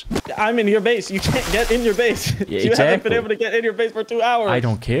base. I'm in your base. You can't get in your base. Yeah, you exactly. haven't been able to get in your base for 2 hours. I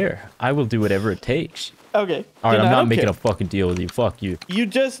don't care. I will do whatever it takes. Okay. All right, then I'm I not don't making care. a fucking deal with you. Fuck you. You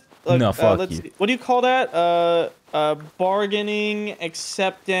just Look, No, fuck let's you. see. What do you call that? Bargaining,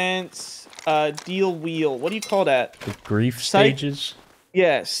 acceptance, deal wheel. What do you call that? The grief Psych- stages.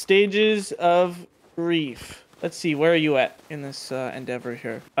 Yeah, stages of grief. Let's see, where are you at in this endeavor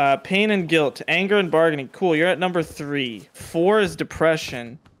here? Pain and guilt, anger and bargaining. Cool, you're at number 3. 4 is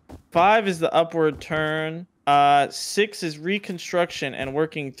depression. 5 is the upward turn. 6 is reconstruction and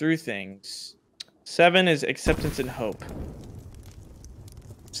working through things. 7 is acceptance and hope.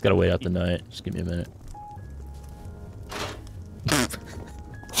 Just gotta wait out the night. Just give me a minute.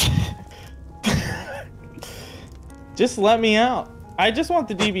 Just let me out. I just want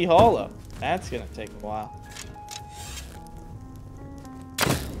the DB Hollow. That's gonna take a while.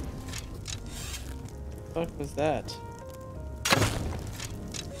 What the fuck was that?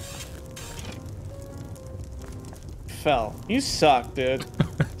 Fell. You suck, dude.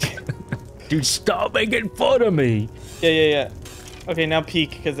 Dude, stop making fun of me. Yeah. Okay, now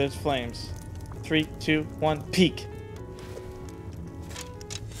peek, because there's flames. 3, 2, 1, peek.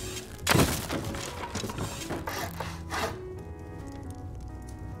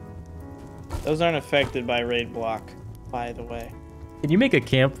 Those aren't affected by raid block, by the way. Can you make a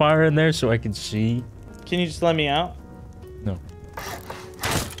campfire in there so I can see? Can you just let me out? No.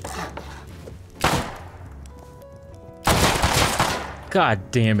 God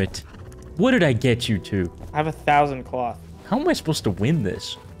damn it. What did I get you to? I have 1,000 cloth. How am I supposed to win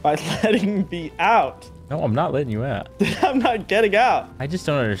this? By letting me out. No, I'm not letting you out. I'm not getting out. I just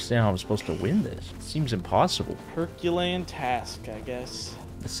don't understand how I'm supposed to win this. It seems impossible. Herculean task, I guess.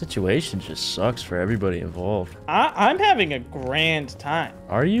 The situation just sucks for everybody involved. I'm having a grand time.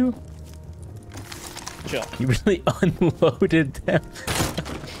 Are you? Chill. You really unloaded them?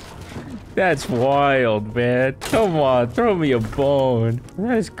 That's wild, man. Come on, throw me a bone.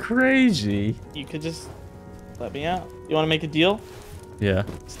 That's crazy. You could just let me out. You want to make a deal? Yeah.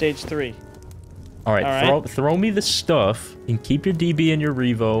 Stage 3. All right, All right. throw me the stuff and keep your DB and your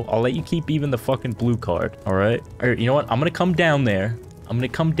Revo. I'll let you keep even the fucking blue card. All right? All right, you know what? I'm gonna come down there. I'm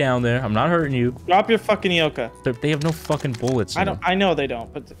not hurting you. Drop your fucking Yoka. They have no fucking bullets. In them. I know they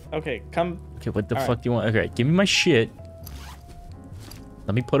don't, but okay, come. Okay, what the All fuck do you want? Okay, give me my shit.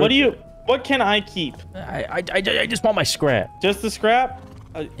 Let me put it. What can I keep? I just want my scrap. Just the scrap?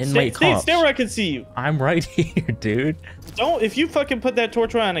 Inmate stay comps. where I can see you. I'm right here, dude. Don't. If you fucking put that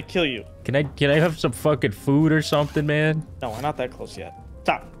torch on, I kill you. Can I have some fucking food or something, man? No, we're not that close yet.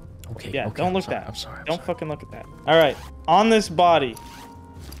 Stop. Okay. Yeah, okay, don't look sorry, that. I'm sorry. Don't fucking look at that. All right, on this body,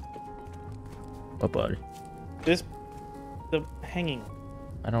 What body? the hanging.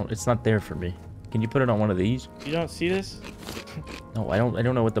 It's not there for me. Can you put it on one of these? You don't see this? No, I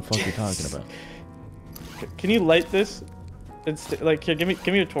don't know what the fuck you're talking about. Can you light this? It's like here, give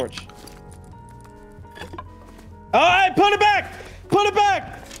me a torch. All right, put it back. Put it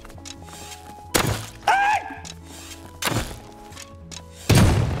back.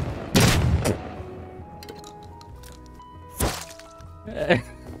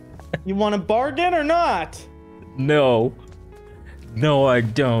 You want to bargain or not? No. No, I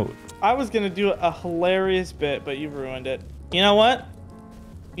don't. I was gonna do a hilarious bit, but you ruined it. You know what?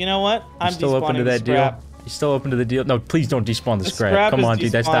 I'm Still open to despawning the that scrap. deal? You still open to the deal? No, please don't despawn the The scrap. scrap Come is on,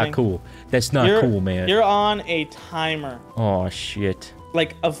 dude. That's not despawning. cool. That's not cool, man. You're on a timer, Oh, shit.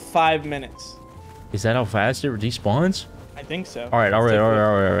 like of 5 minutes. Is that how fast it despawns? I think so. All right.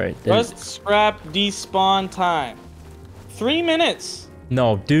 Rust scrap despawn time. 3 minutes.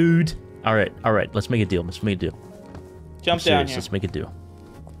 No, dude. All right. Let's make a deal. Jump I'm down serious. here. Let's make a deal.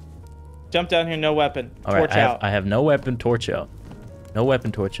 Jump down here. No weapon. All right. Torch out. I have no weapon. Torch out. No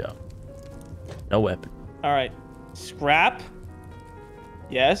weapon. Torch out. No weapon. All right. Scrap.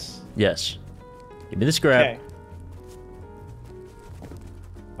 Yes. Yes. Give me the scrap. Okay.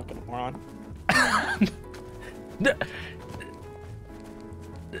 Fucking moron.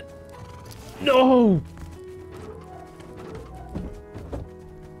 No.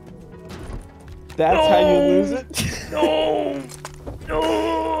 That's how you lose it. No.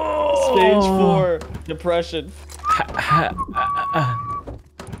 No. Stage 4. Depression.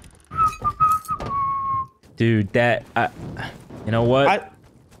 Dude, that you know what?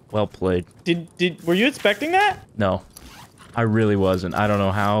 Well played. Were you expecting that? No, I really wasn't. I don't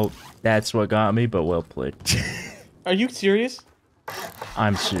know how that's what got me, but well played. Are you serious?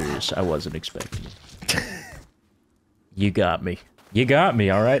 I'm serious. I wasn't expecting it. You got me. You got me,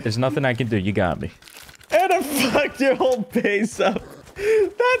 all right? There's nothing I can do. You got me. And I fucked your whole base up.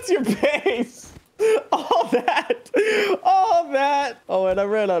 That's your base. All that. Oh, and I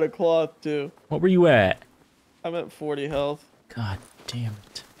ran out of cloth too. What were you at? I'm at 40 health. God damn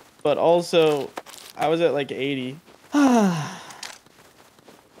it. But also, I was at like 80.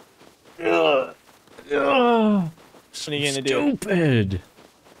 Ugh. Ugh. What are you gonna do? Stupid.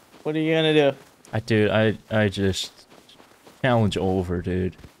 What are you gonna do? I just challenge over,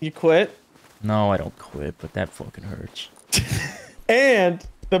 dude. You quit? No, I don't quit, but that fucking hurts. And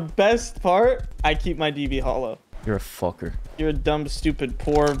the best part, I keep my DB hollow. You're a fucker. You're a dumb, stupid,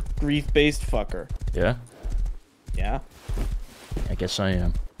 poor, grief-based fucker. Yeah? Yeah? I guess I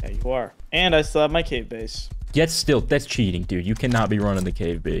am. Yeah, you are. And I still have my cave base. Yet still, that's cheating, dude. You cannot be running the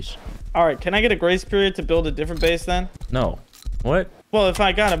cave base. Alright, can I get a grace period to build a different base then? No. What? Well, if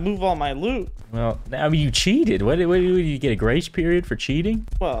I gotta move all my loot. Well, I mean, you cheated. What did you get a grace period for cheating?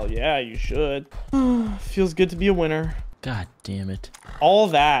 Well, yeah, you should. Feels good to be a winner. God damn it. All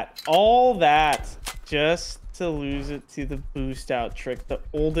that, just to lose it to the boost out trick, the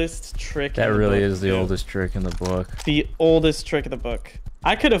oldest trick That in the really book, is the dude. oldest trick in the book. The oldest trick of the book.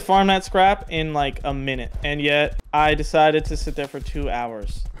 I could have farmed that scrap in like a minute, and yet I decided to sit there for 2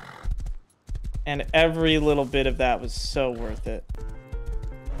 hours. And every little bit of that was so worth it.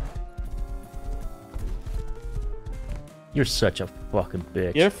 You're such a fucking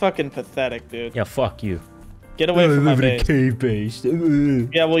bitch. You're fucking pathetic, dude. Yeah, fuck you. Get away from my live in a base. cave base.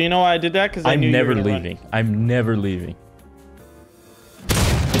 Yeah, well, you know why I did that? Because I knew you were never gonna run. leaving. I'm never leaving.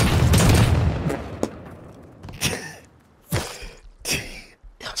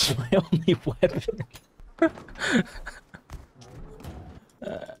 That's my only weapon.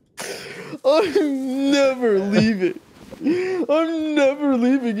 I'm never leaving. I'm never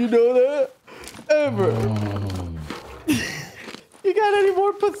leaving, you know that? Ever. You got any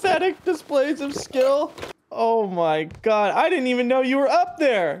more pathetic displays of skill? Oh my god, I didn't even know you were up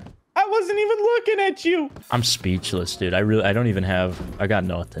there. I wasn't even looking at you. I'm speechless, dude. I don't even have, I got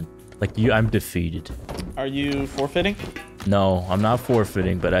nothing. Like you, I'm defeated. Are you forfeiting? No, I'm not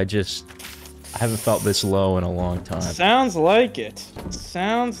forfeiting, but I haven't felt this low in a long time. Sounds like it.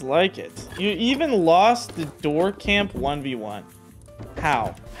 Sounds like it. You even lost the door camp 1v1.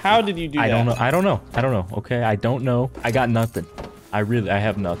 How? How did you do that? I don't know. Okay, I don't know. I got nothing. I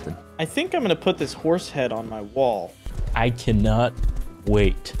have nothing. I think I'm gonna put this horse head on my wall. I cannot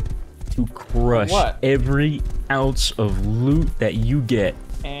wait to crush What? every ounce of loot that you get.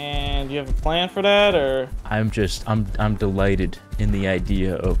 And you have a plan for that, or? I'm delighted in the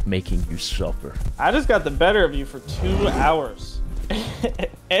idea of making you suffer. I just got the better of you for 2 hours.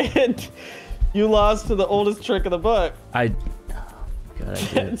 And you lost to the oldest trick of the book. God,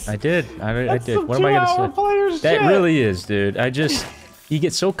 I did. I did. What am I gonna say? That That really is, dude. You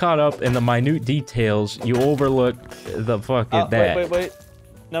get so caught up in the minute details, you overlook the fucking that. Wait.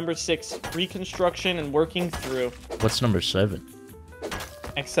 Number 6, reconstruction and working through. What's number 7?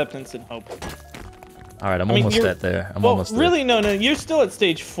 Acceptance and hope. All right, I'm I mean, almost you're- at there. I'm Well, almost there. really, no. You're still at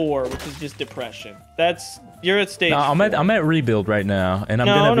stage 4, which is just depression. You're at stage. No, 4. I'm at rebuild right now, and I'm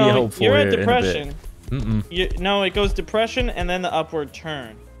gonna be hopeful you're here at in a depression. bit. No, it goes depression and then the upward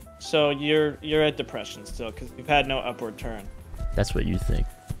turn. So you're at depression still because you've had no upward turn. That's what you think.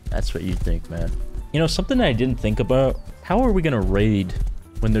 That's what you think, man. You know, something I didn't think about. How are we gonna raid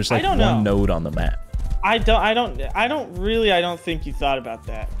when there's like don't one know. node on the map? I don't think you thought about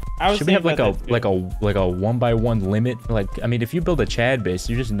that. I was Should we have thinking like about that too. a 1x1 limit? Like, I mean, if you build a Chad base,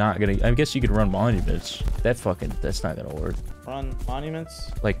 you're just not gonna. I guess you could run monuments. That's not gonna work. Run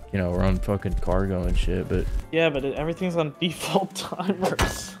monuments? Like, you know, run fucking cargo and shit. But Yeah, but everything's on default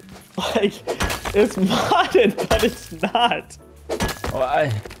timers. Like, it's modded, but it's not. oh,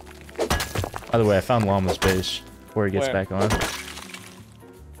 by the way, I found Llama's base before he gets Where? back on.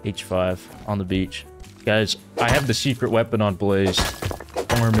 H5 on the beach. Guys, I have the secret weapon on Blaze.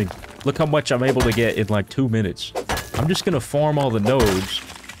 Farming. Look how much I'm able to get in like 2 minutes. I'm just gonna farm all the nodes,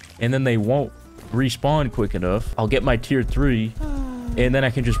 and then they won't respawn quick enough. I'll get my tier 3, and then I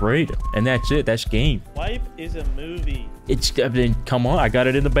can just raid them. And that's it. That's game. Wipe is a movie. I mean, come on. I got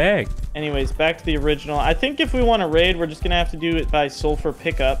it in the bag. Anyways, back to the original. I think if we want to raid, we're just gonna have to do it by sulfur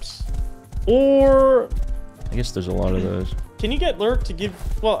pickups. Or I guess there's a lot of those. can you get Lurk to give?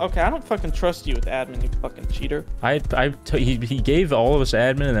 Well, okay, I don't fucking trust you with admin, you fucking cheater. He gave all of us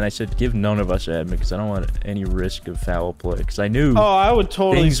admin, and then I said give none of us admin because I don't want any risk of foul play. Because I knew. Oh, I would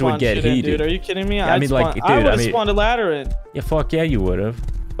totally Things would spawn get shit in, heated. dude. Are you kidding me? Yeah, I mean, like, dude, I would I have mean- spawned a ladder in. Yeah, fuck yeah, you would have.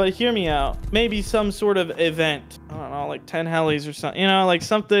 But hear me out. Maybe some sort of event. I don't know, like 10 helis or something. You know, like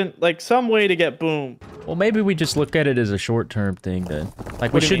something, like some way to get boom. Well, maybe we just look at it as a short-term thing then. Like, we What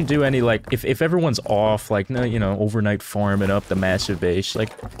do you shouldn't do any, like, if everyone's off, like, no, you know, overnight farming up the massive base,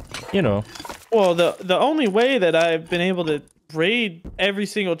 like, you know. Well, the only way that I've been able to raid every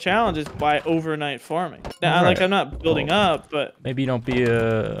single challenge is by overnight farming. Now, Right. like, I'm not building up, but Maybe you don't be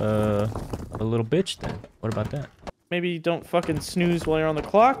a little bitch then. What about that? maybe don't fucking snooze while you're on the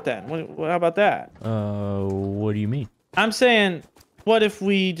clock then. How about that? What do you mean? I'm saying, what if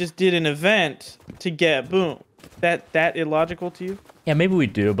we just did an event to get boom? That illogical to you? Yeah, maybe we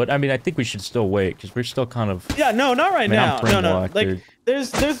do, but I mean, I think we should still wait because we're still kind of. Yeah, no, not right now. No. Like, dude.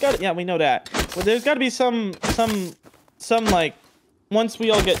 there's got. Yeah, we know that. But there's got to be some like, once we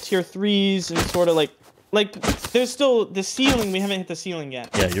all get tier 3s and sort of like, there's still the ceiling. We haven't hit the ceiling yet.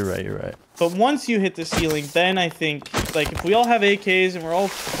 Yeah, you're right. You're right. But once you hit the ceiling, then I think like if we all have AKs and we're all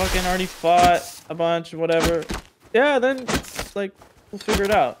fucking already fought a bunch or whatever, yeah, then like we'll figure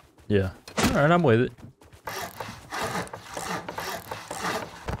it out. Yeah. All right, I'm with it.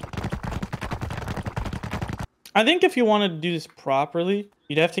 I think if you wanted to do this properly,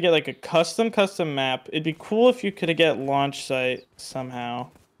 you'd have to get like a custom map. It'd be cool if you could get launch site somehow.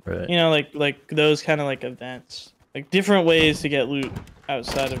 Right. You know, like those kind of like events, like different ways to get loot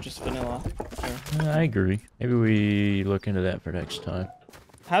outside of just vanilla. Yeah, I agree. Maybe we look into that for next time.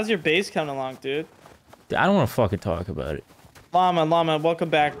 How's your base coming along, dude? I don't want to fucking talk about it. Llama, welcome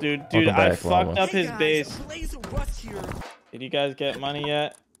back, dude. Dude, Welcome back, I fucked up his base. Did you guys get money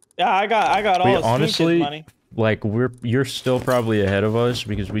yet? Yeah, I got all his honestly, money. Like you're still probably ahead of us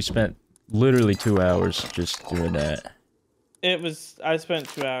because we spent literally 2 hours just doing that. I spent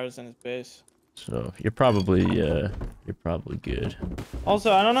 2 hours in his base. So you're probably good.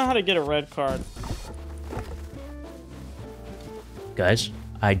 Also, I don't know how to get a red card. Guys,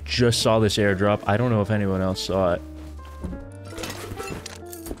 I just saw this airdrop. I don't know if anyone else saw it.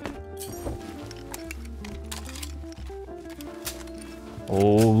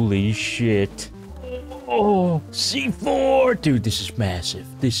 Holy shit. Oh, C4! Dude, this is massive.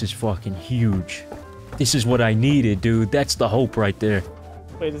 This is fucking huge. This is what I needed, dude. That's the hope right there.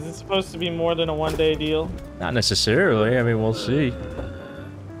 Wait, is this supposed to be more than a one-day deal? Not necessarily. I mean, we'll see.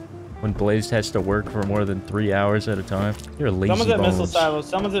 When Blaze has to work for more than 3 hours at a time. You're a lazy Someone's at bones. missile silo.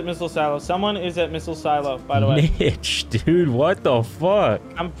 Someone's at missile silo. Someone is at missile silo, by the way. Niche, dude. What the fuck?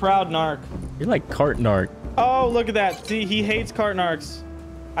 I'm proud narc. You're like cart narc. Oh, look at that. See, he hates cart narcs.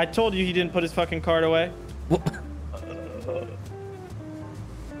 I told you he didn't put his fucking card away.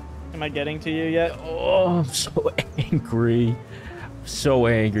 Am I getting to you yet? Oh, I'm so angry. So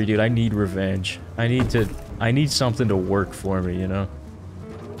angry, dude. I need revenge. I need something to work for me, you know?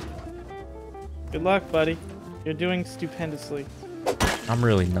 Good luck, buddy. You're doing stupendously. I'm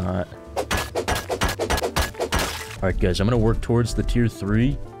really not. Alright, guys. I'm gonna work towards the tier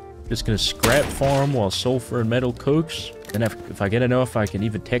 3. Just gonna scrap farm while sulfur and metal cooks. Then if I get enough, I can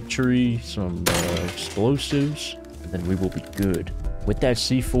even tech tree some explosives. And then we will be good. With that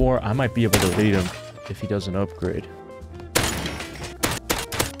C4, I might be able to beat him if he doesn't upgrade.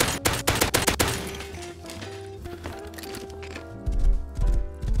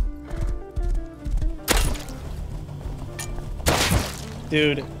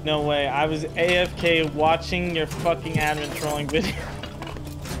 Dude, no way. I was AFK watching your fucking admin trolling video.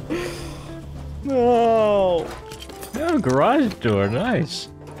 No. Oh, garage door. Nice.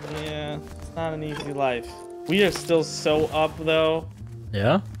 Yeah, it's not an easy life. We are still so up, though.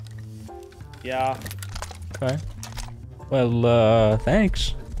 Yeah? Yeah. Okay. Well,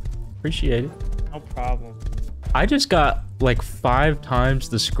 thanks. Appreciate it. No problem. I just got like 5 times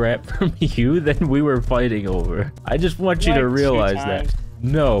the scrap from you than we were fighting over. I just want you to realize that.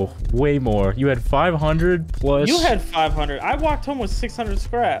 No, way more. You had 500 plus... You had 500. I walked home with 600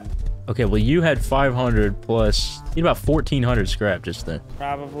 scrap. Okay, well, you had 500 plus... You had about 1,400 scrap just then.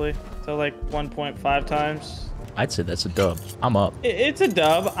 Probably. So like 1.5 times. I'd say that's a dub. I'm up. It's a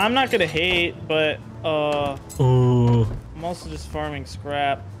dub. I'm not gonna hate, but Oh. I'm also just farming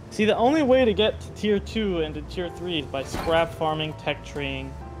scrap. See, the only way to get to tier 2 and to tier 3 is by scrap farming, tech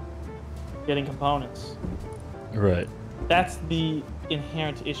treeing, getting components. Right. That's the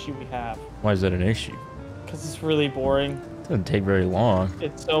inherent issue we have. Why is that an issue? Because it's really boring. It doesn't take very long.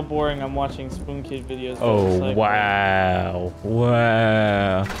 It's so boring. I'm watching Spoon Kid videos. Oh, like, wow.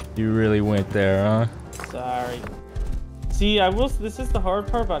 Wow. You really went there, huh? Sorry. See, this is the hard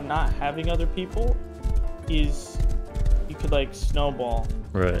part about not having other people, is you could like snowball.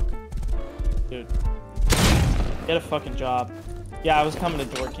 Right. Dude. Get a fucking job. Yeah, I was coming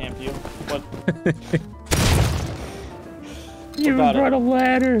to door camp you. What? You brought a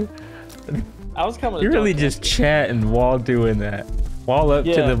ladder. I was coming to You're door really camp just you. chatting while doing that. While up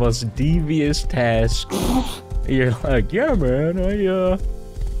to the most devious task. You're like, yeah, man,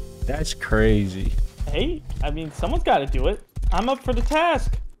 that's crazy. Hey, I mean, someone's got to do it. I'm up for the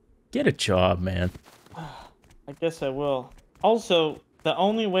task. Get a job, man. I guess I will. Also, The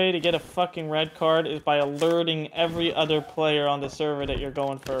only way to get a fucking red card is by alerting every other player on the server that you're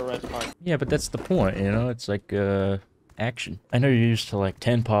going for a red card. Yeah, but that's the point, you know? It's like, action. I know you're used to, like,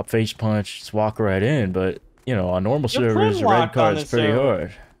 10 pop face punch, just walk right in, but, you know, on normal servers, a red card's pretty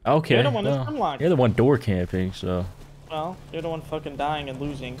hard. Okay, you're the one that's well, you're the one door camping, so... Well, you're the one fucking dying and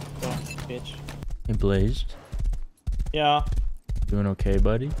losing, so, bitch. Hey, Blaze. Yeah. Doing okay,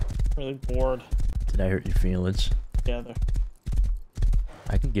 buddy? Really bored. Did I hurt your feelings? Together.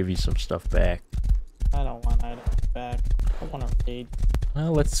 I can give you some stuff back. I don't want items back. I want to raid.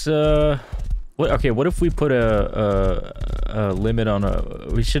 Well, let's, what if we put a limit on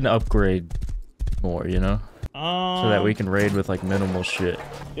we shouldn't upgrade more, you know? So that we can raid with, like, minimal shit.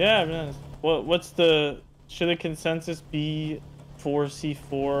 Yeah, man. What's the... Should the consensus be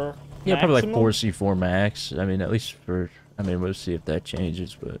 4C4 Yeah, probably like maximum? 4C4 max. I mean, at least for... I mean, we'll see if that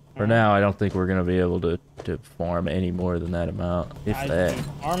changes, but for now, I don't think we're gonna be able to farm any more than that amount, if that.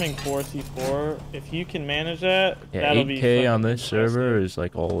 Farming 4C4, if you can manage that, Yeah, that'll be 8K on this server is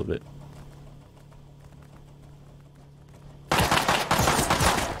like all of it.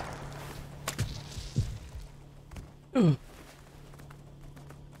 Dude,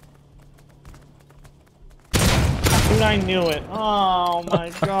 I knew it. Oh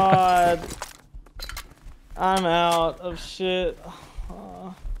my god. I'm out of shit.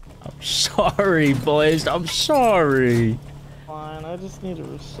 I'm sorry, Blaze. I'm sorry. Fine, I just need a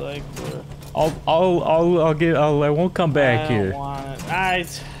recycler. I won't come back here. I don't want it.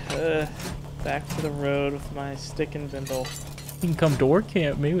 Alright, back to the road with my stick and bindle. You can come door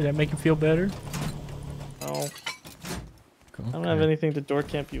camp me. Would that make you feel better? No. Okay. I don't have anything to door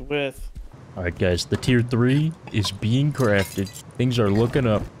camp you with. Alright, guys. The tier 3 is being crafted. Things are looking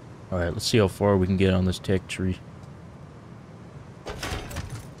up. Alright, let's see how far we can get on this tech tree.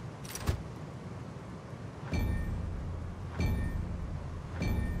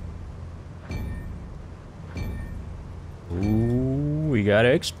 Ooh, we got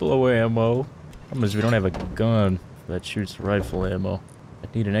Explo ammo. Problem is we don't have a gun that shoots rifle ammo. I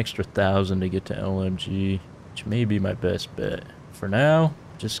need an extra 1,000 to get to LMG, which may be my best bet. For now,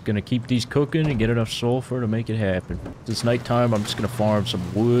 just gonna keep these cooking and get enough sulfur to make it happen. It's nighttime. I'm just gonna farm some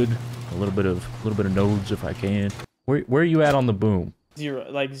wood, a little bit of nodes if I can. Where are you at on the boom? Zero.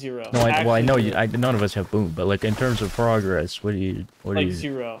 No, I know you. None of us have boom, but like in terms of progress, what do you?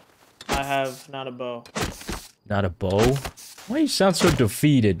 Zero. I have not a bow. Not a bow? Why you sound so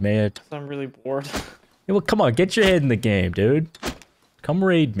defeated, man? I'm really bored. Hey, well, come on, get your head in the game, dude. Come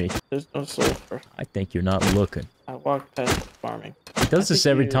raid me. There's no sulfur. I think you're not looking. I walk past farming. He does this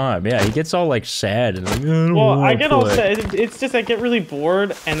every time. Yeah, he gets all like sad and like, I get all sad. It's just I get really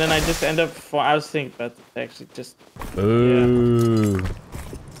bored and then I just end up. I was thinking about this actually. Just. Ooh. Yeah.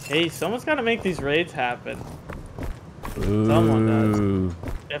 Hey, someone's got to make these raids happen. Ooh. Someone does.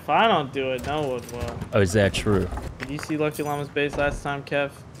 If I don't do it, no one will. Oh, is that true? Did you see Lucky Llama's base last time,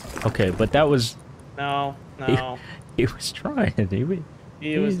 Kev? Okay, but that was... No. He was trying.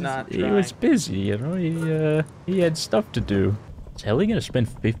 He was not trying. He was busy, you know? He had stuff to do. Is Helly gonna spend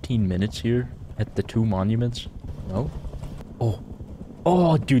 15 minutes here at the 2 monuments? No?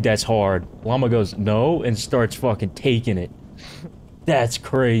 Oh, dude, that's hard. Llama goes, no, and starts fucking taking it. That's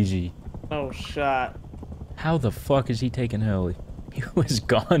crazy. No shot. How the fuck is he taking Helly? He was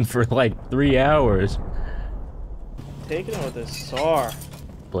gone for like 3 hours. Taking it with a SAR.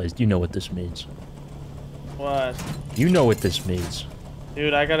 Blaze, do you know what this means? What? You know what this means.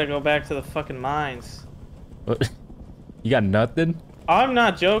 Dude, I gotta go back to the fucking mines. What? You got nothing? I'm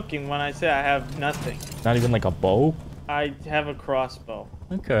not joking when I say I have nothing. Not even like a bow? I have a crossbow.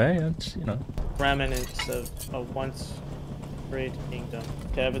 Okay, that's, you know. Remnants of a once great kingdom.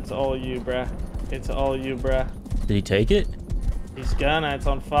 Kev, it's all you, bruh. It's all you, bruh. Did he take it? He's gonna. It's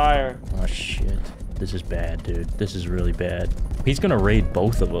on fire. Oh, shit. This is bad, dude. This is really bad. He's gonna raid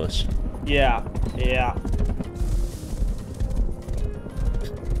both of us. Yeah.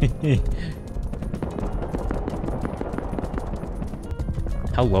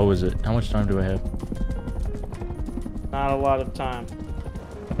 How low is it? How much time do I have? Not a lot of time.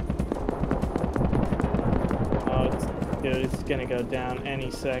 Oh, dude, it's gonna go down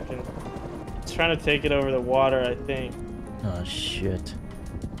any second. It's trying to take it over the water, I think. Oh, shit.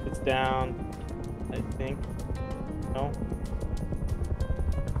 It's down, I think. No?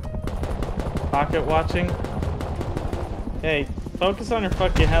 Pocket watching? Hey, focus on your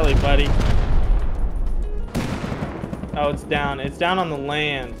fucking heli, buddy. Oh, it's down. It's down on the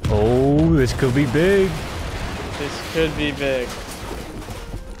land. Oh, this could be big. This could be big.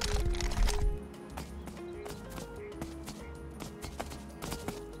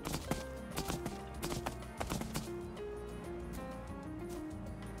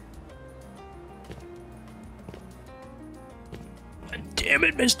 Damn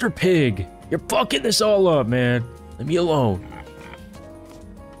it, Mr. Pig. You're fucking this all up, man. Leave me alone.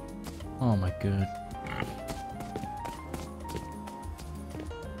 Oh my god.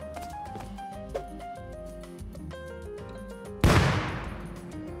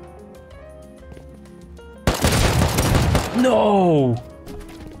 No!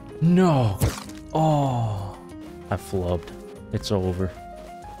 No! Oh. I flubbed. It's over.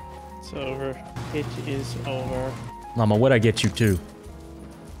 It's over. It is over. Llama, what'd I get you to?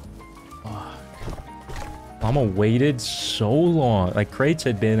 Oh. Llama waited so long. Like, crates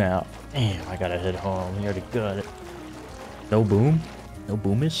had been out. Damn, I gotta head home. He already got it. No boom? No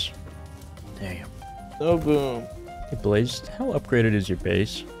boomis? Damn. No boom. Hey, Blaze, how upgraded is your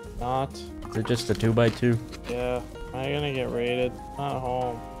base? Not. Is it just a 2x2? Yeah. Am I gonna get raided? Not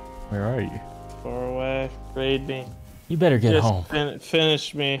home. Where are you? Far away. Raid me. You better get Just home.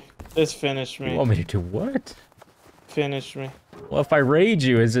 Finish me. Just finish me. You want me to do what? Finish me. Well, if I raid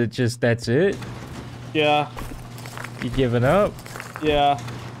you, is it just that's it? Yeah. You giving up? Yeah.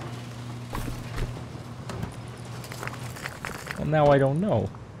 Well, now I don't know.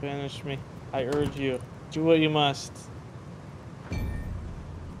 Finish me. I urge you. Do what you must.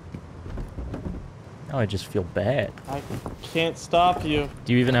 Now I just feel bad. I can't stop you.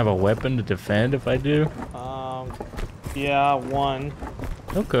 Do you even have a weapon to defend if I do? Yeah, one.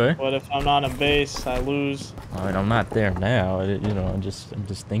 Okay. But if I'm not in base, I lose. I mean, I'm not there now. You know, I'm just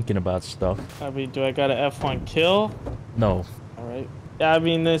thinking about stuff. I mean, do I got a F1 kill? No. All right. Yeah, I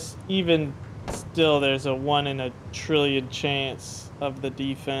mean, this even still, there's a 1 in a trillion chance of the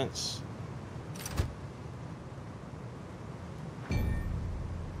defense.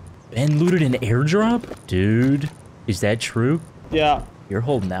 Ben looted an airdrop? Dude, is that true? Yeah. You're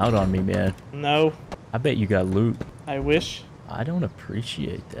holding out on me, man. No. I bet you got loot. I wish. I don't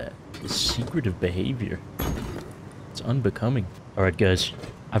appreciate that. This secretive behavior. It's unbecoming. Alright, guys.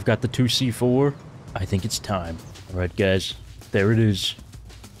 I've got the 2C4. I think it's time. Alright, guys. There it is.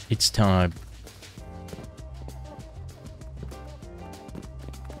 It's time.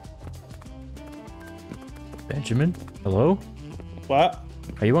 Benjamin? Hello? What?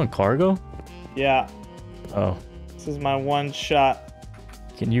 Are you on cargo? Yeah. Oh. This is my one shot.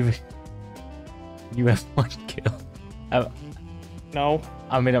 Can you... You have one kill. No.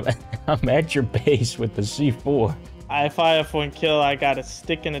 I mean, I'm at your base with the C4. If I have one kill, I got a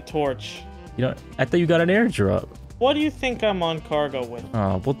stick and a torch. You know, I thought you got an airdrop. What do you think I'm on cargo with?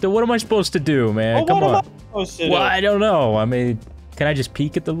 Oh, well, then what am I supposed to do, man? Oh, Come what on. am I supposed to do? Well, I don't know. I mean, can I just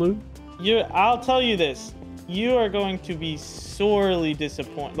peek at the loot? I'll tell you this. You are going to be sorely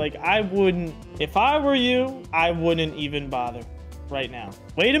disappointed. Like, I wouldn't... If I were you, I wouldn't even bother right now.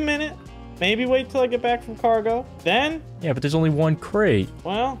 Wait a minute. Maybe wait till I get back from cargo. Then... Yeah, but there's only one crate.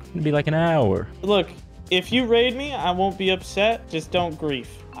 Well... It'd be like an hour. Look, if you raid me, I won't be upset. Just don't grief.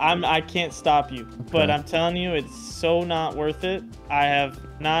 I can't stop you. Okay. But I'm telling you, it's so not worth it. I have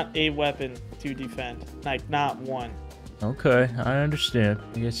not a weapon to defend. Like, not one. Okay, I understand.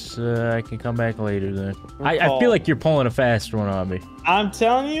 I guess I can come back later then. I feel like you're pulling a fast one on me. I'm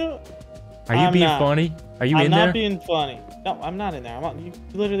telling you... Are you being funny? Are you in there? I'm not being funny. No, I'm not in there. You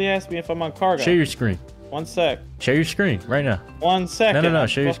literally asked me if I'm on cargo. Share your screen. 1 sec. Share your screen right now. 1 second. No,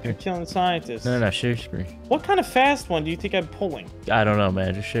 share your screen. Killing scientists. No, share your screen. What kind of fast one do you think I'm pulling? I don't know,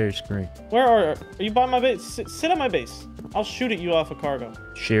 man. Just share your screen. Where are you by my base? Sit on my base. I'll shoot at you off of cargo.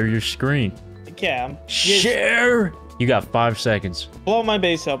 Share your screen. Yeah. Share. You got 5 seconds. Blow my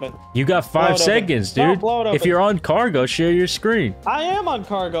base open. You got 5 seconds, dude. No, blow it open. If you're on cargo, share your screen. I am on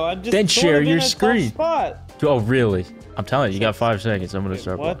cargo. I just then share your screen. Spot. Oh, really? I'm telling you, you got 5 seconds. I'm gonna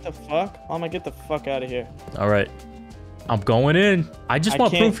start. What the fuck? I'm gonna get the fuck out of here. All right. I'm going in. I just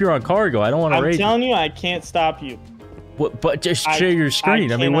want proof you're on cargo. I don't want to raid you. I'm telling you, I can't stop you. What? But just share your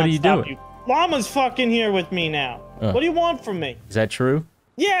screen. I mean, what are you doing? You. Llama's fucking here with me now. What do you want from me? Is that true?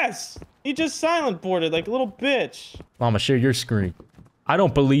 Yes. He just silent boarded like a little bitch. Llama, share your screen. I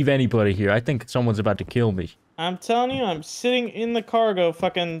don't believe anybody here. I think someone's about to kill me. I'm telling you, I'm sitting in the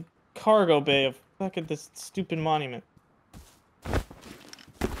fucking cargo bay of fucking this stupid monument.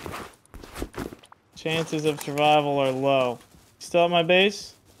 Chances of survival are low. Still at my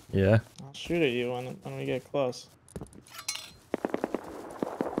base? Yeah. I'll shoot at you when we get close.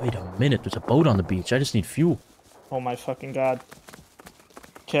 Wait a minute. There's a boat on the beach. I just need fuel. Oh my fucking god.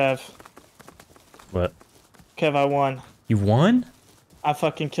 Kev. What? Kev, I won. You won? I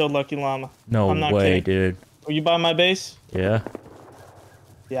fucking killed Lucky Llama. No I'm not way, kidding. dude. Were you by my base? Yeah.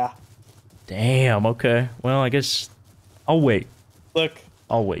 Yeah. Damn, okay. Well, I guess I'll wait. Look.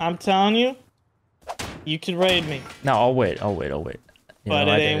 I'll wait. I'm telling you, you can raid me. No, I'll wait. but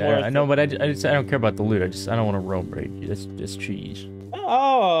it ain't worth it. I know, but I don't care about the loot. I don't want to roam raid you. That's just cheese.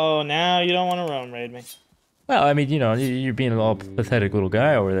 Oh, now you don't want to roam raid me. Well, I mean, you know, you're being a little pathetic little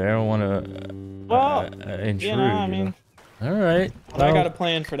guy over there. I don't want to intrude. You know, I mean. All right. Well, I got a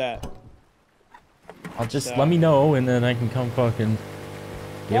plan for that. I'll just let me know, and then I can come fucking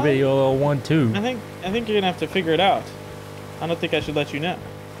give it a little 1-2. I think you're gonna have to figure it out. I don't think I should let you know.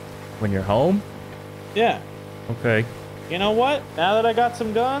 When you're home? Yeah. Okay. You know what? Now that I got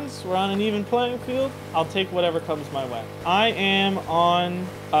some guns, we're on an even playing field. I'll take whatever comes my way. I am on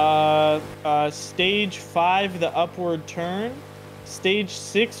stage 5, the upward turn. Stage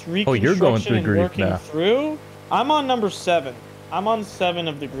 6, reconstruction. Oh, you're going through grief now. Through. I'm on number 7. I'm on 7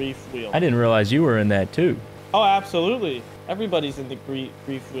 of the grief wheel. I didn't realize you were in that too. Oh, absolutely. Everybody's in the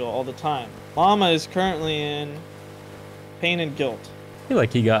grief wheel all the time. Llama is currently in pain and guilt. I feel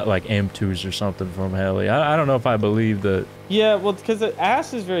like he got like M2s or something from Helly. I don't know if I believe that. Yeah, well, because the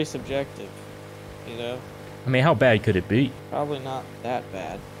ass is very subjective, you know? I mean, how bad could it be? Probably not that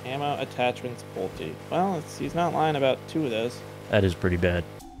bad. Ammo, attachments, bolty. Well, he's not lying about 2 of those. That is pretty bad.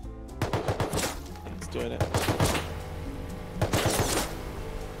 He's doing it.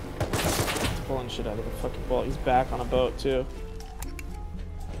 Pulling shit out of the fucking boat. He's back on a boat, too.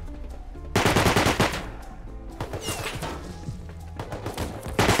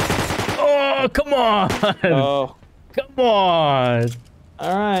 Oh, come on! Oh. Come on!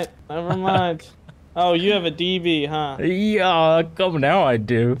 Alright, never mind. Oh, you have a DB, huh? Yeah, come now I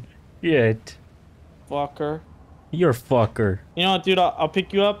do. Shit. Fucker. You're a fucker. You know what, dude? I'll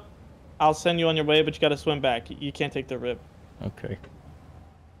pick you up. I'll send you on your way, but you gotta swim back. You can't take the rip. Okay.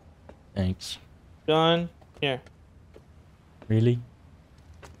 Thanks. Gun. Here. Really?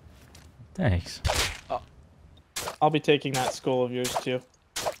 Thanks. I'll be taking that skull of yours, too.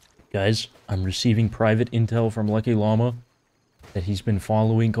 Guys, I'm receiving private intel from Lucky Llama that he's been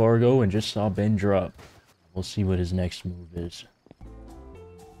following cargo and just saw Ben drop. We'll see what his next move is.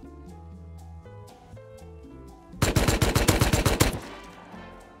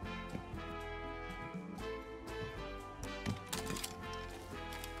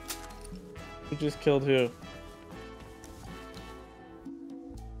 Who just killed who?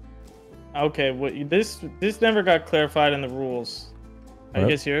 Okay, what this never got clarified in the rules. I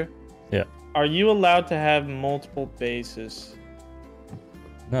guess here. Yeah. Are you allowed to have multiple bases?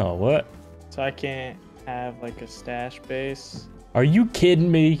 No, what? So I can't have like a stash base? Are you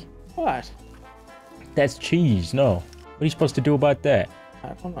kidding me? What? That's cheese, no. What are you supposed to do about that?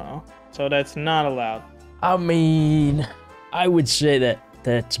 I don't know. So that's not allowed. I mean, I would say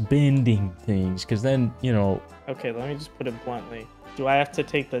that's bending things, because then, you know... Okay, let me just put it bluntly. Do I have to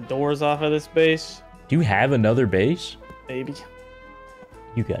take the doors off of this base? Do you have another base? Maybe.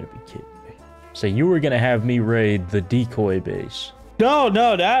 You gotta be kidding me. So you were gonna have me raid the decoy base. No,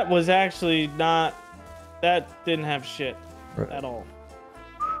 that was actually not... That didn't have shit at all.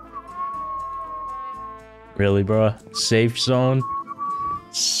 Really, bro? Safe zone?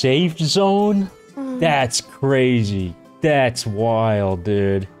 Safe zone? That's crazy. That's wild,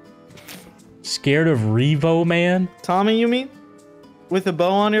 dude. Scared of Revo, man? Tommy, you mean? With a bow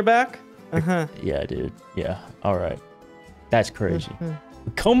on your back? Uh-huh. Yeah, dude. Yeah. All right. That's crazy.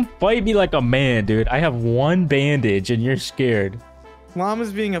 Come fight me like a man, dude. I have 1 bandage and you're scared.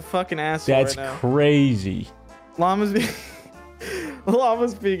 Llama's being a fucking asshole right now. That's crazy. Llama's being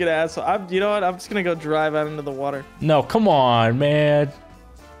an asshole. You know what? I'm just gonna go drive out into the water. No, come on, man.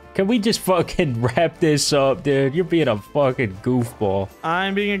 Can we just fucking wrap this up, dude? You're being a fucking goofball.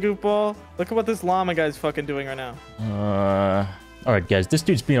 I'm being a goofball? Look at what this llama guy's fucking doing right now. All right, guys. This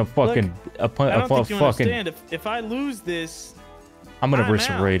dude's being a fucking... Look, I don't think you understand. If I lose this... I'm gonna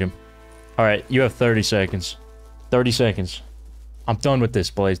raid him. All right, you have 30 seconds. 30 seconds. I'm done with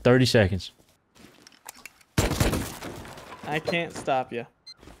this, Blaze. 30 seconds. I can't stop you.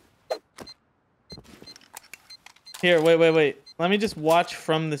 Here, wait. Let me just watch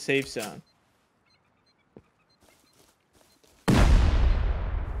from the safe zone.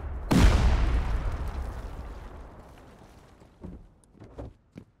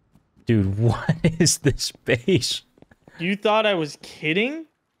 Dude, what is this base? You thought I was kidding?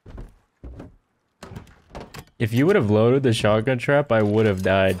 If you would have loaded the shotgun trap, I would have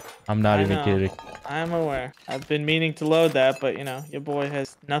died. I'm not even kidding. I'm aware. I've been meaning to load that, but you know, your boy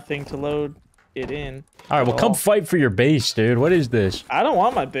has nothing to load it in. Alright, well come fight for your base, dude. What is this? I don't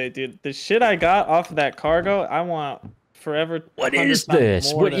want my base, dude. The shit I got off of that cargo, I want forever. What is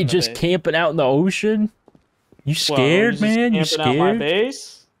this? What, you just camping out in the ocean? You scared, man? You scared? Out my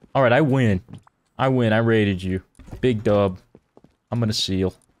base? Alright, I win. I raided you. Big dub. I'm gonna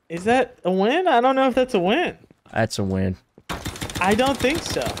seal. Is that a win? I don't know if that's a win. That's a win. I don't think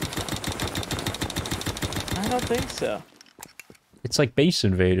so. I don't think so. It's like Base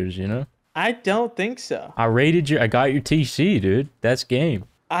Invaders, you know? I don't think so. I raided you. I got your TC, dude. That's game.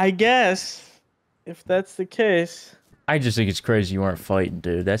 I guess if that's the case. I just think it's crazy you aren't fighting,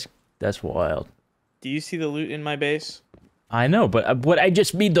 dude. That's wild. Do you see the loot in my base? I know, but I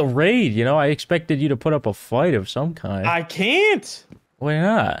just mean the raid, you know? I expected you to put up a fight of some kind. I can't. Why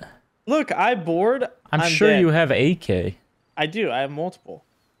not? Look, I'm bored. I'm sure dead. you have AK. I do. I have multiple.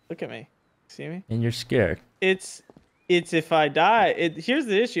 Look at me. See me? And you're scared. It's if I die. Here's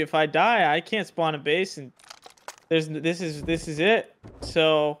the issue. If I die, I can't spawn a base, and this is it.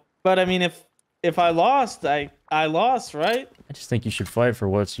 So, but I mean, if I lost, I lost, right? I just think you should fight for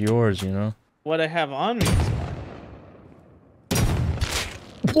what's yours, you know? What I have on me.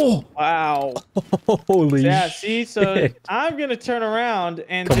 Whoa! Wow. Holy Yeah, shit. see? So I'm going to turn around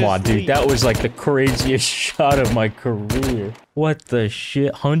and Come just on, dude. leave. That was like the craziest shot of my career. What the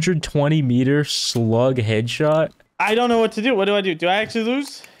shit? 120 meter slug headshot? I don't know what to do. What do I do? Do I actually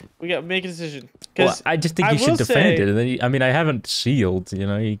lose? We got to make a decision. Well, I just think you should will defend say- it. And then I mean, I haven't sealed, you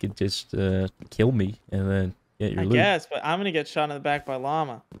know? You could just kill me and then get your I loot. guess, but I'm gonna get shot in the back by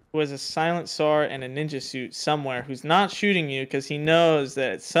Llama, who has a silent SAR and a ninja suit somewhere, who's not shooting you because he knows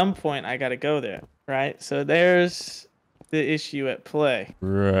that at some point I gotta go there, right? So there's the issue at play.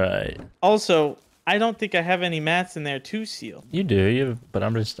 Right. Also, I don't think I have any mats in there to seal. You do, but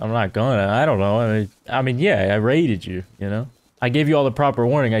I'm not gonna. I don't know. I mean, yeah, I raided you, you know? I gave you all the proper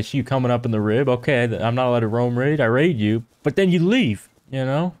warning. I see you coming up in the rib. Okay, I'm not allowed to roam raid. I raid you, but then you leave, you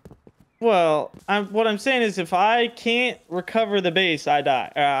know? Well, what I'm saying is if I can't recover the base, I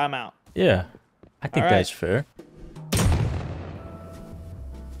die. I'm out. Yeah, I think All right. that's fair.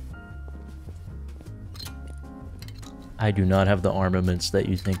 I do not have the armaments that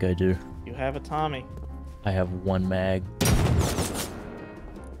you think I do. You have a Tommy. I have one mag.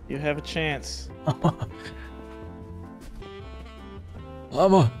 You have a chance.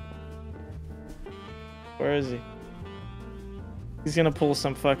 Llama. Where is he? He's gonna pull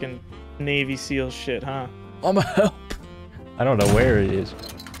some fucking Navy SEAL shit, huh? Llama, help. I don't know where it is.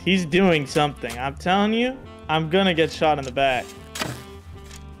 He's doing something. I'm telling you, I'm gonna get shot in the back.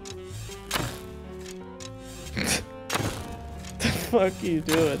 The fuck are you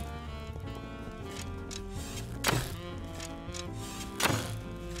doing?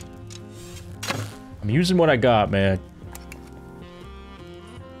 I'm using what I got, man.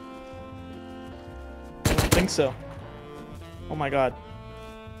 I don't think so. Oh my god.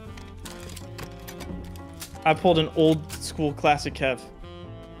 I pulled an old school classic Kev.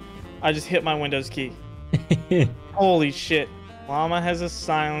 I just hit my Windows key. Holy shit. Llama has a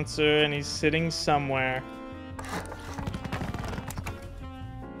silencer and he's sitting somewhere.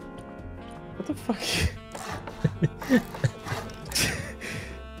 What the fuck?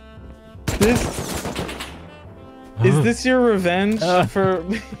 Is this your revenge for...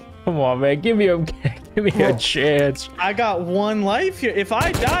 Come on, man. Give me a chance. I got one life here. If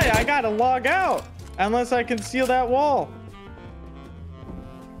I die, I gotta log out. Unless I can seal that wall.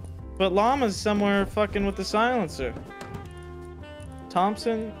 But Llama's somewhere fucking with the silencer.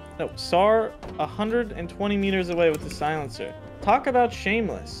 Thompson, no, SAR 120 meters away with the silencer. Talk about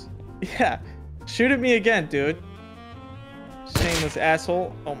shameless. Yeah, shoot at me again, dude. Shameless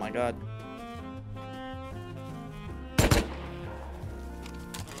asshole. Oh my god.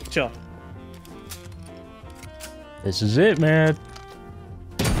 Chill. This is it, man.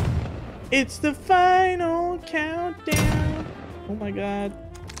 It's the final countdown. Oh my god.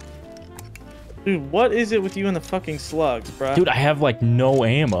 Dude, what is it with you and the fucking slugs, bruh? Dude, I have like no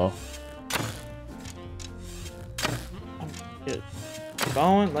ammo. Dude,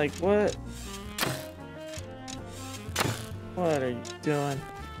 going like what? What are you doing?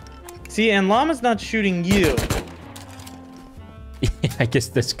 See, and Llama's not shooting you. I guess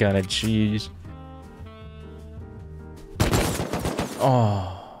that's kind of cheese.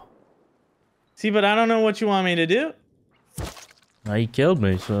 Oh. See, but I don't know what you want me to do. Now you killed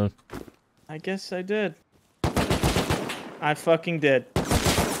me, so... I guess I did. I fucking did.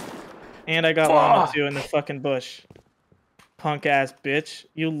 And I got Llama too in the fucking bush. Punk ass bitch.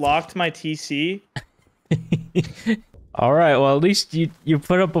 You locked my TC? Alright, well at least you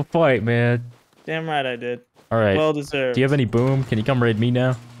put up a fight, man. Damn right I did. Alright. Well deserved. Do you have any boom? Can you come raid me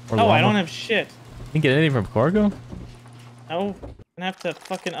now? Or Oh, llama? I don't have shit. You can get anything from cargo? No, I'm gonna have to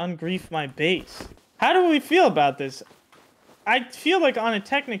fucking ungrief my base. How do we feel about this? I feel like on a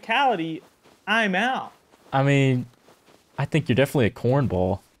technicality, I'm out. I mean, I think you're definitely a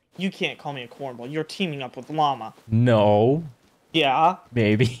cornball. You can't call me a cornball. You're teaming up with Llama. No. Yeah.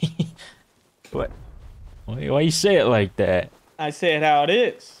 Maybe. What? Why you say it like that? I say it how it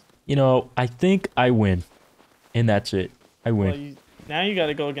is. You know, I think I win. And that's it. I win. Well, now you got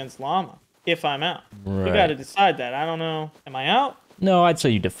to go against Llama. If I'm out. Right. We got to decide that. I don't know. Am I out? No, I'd say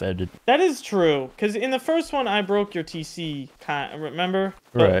you defended. That is true. Because in the first one, I broke your TC. Remember?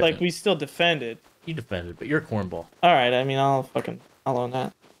 But, Right. like, we still defended. You defended, but you're a cornball. All right. I mean, I'll own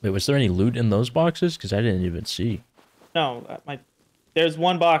that. Wait, was there any loot in those boxes? Because I didn't even see. No, there's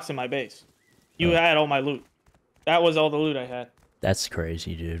one box in my base. You had all my loot. That was all the loot I had. That's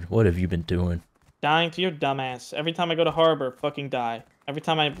crazy, dude. What have you been doing? Dying to your dumbass. Every time I go to harbor, fucking die. Every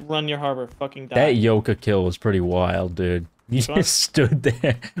time I run your harbor, fucking die. That Yoka kill was pretty wild, dude. You just stood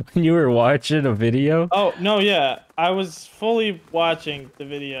there when you were watching a video. Oh, no, yeah. I was fully watching the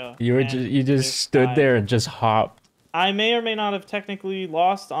video. You just stood there and just hopped. I may or may not have technically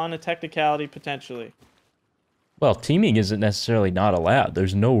lost on a technicality, potentially. Well, teaming isn't necessarily not allowed.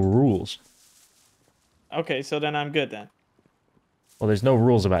 There's no rules. Okay, so then I'm good then. Well, there's no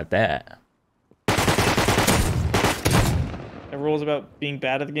rules about that. The rules about being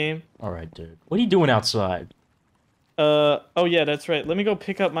bad at the game? Alright, dude. What are you doing outside? Oh yeah, that's right. Let me go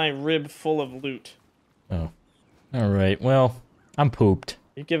pick up my rib full of loot. Oh. Alright, well, I'm pooped.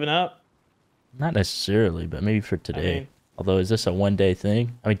 You giving up? Not necessarily, but maybe for today. I mean, although, is this a one-day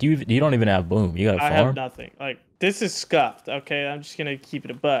thing? I mean, you don't even have boom. You got a farm? I have nothing. Like, this is scuffed, okay? I'm just gonna keep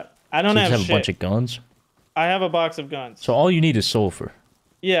it a butt. I don't So you have just shit. have a bunch of guns? I have a box of guns. So all you need is sulfur.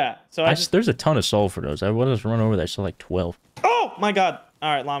 Yeah, so There's a ton of sulfur, though. I want to run over there. I saw like 12. Oh, my God.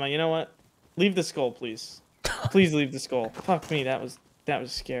 All right, Llama, you know what? Leave the skull, please. Please leave the skull. Fuck me, that was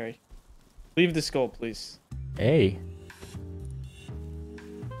scary. Leave the skull, please. Hey.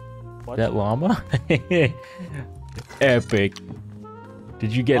 What? That llama? Epic.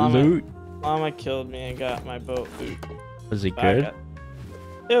 Did you get loot? Llama killed me and got my boat loot. Was it good?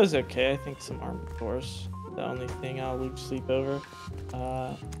 It was okay. I think some armored cores. The only thing I'll lose sleep over.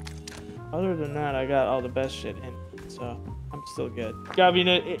 Other than that, I got all the best shit in, so I'm still good. I mean,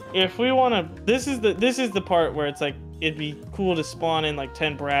 if we want to, this is the part where it's like it'd be cool to spawn in like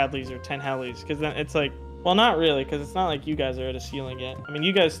 10 Bradleys or 10 Helis, because then it's like, well, not really, because it's not like you guys are at a ceiling yet. I mean,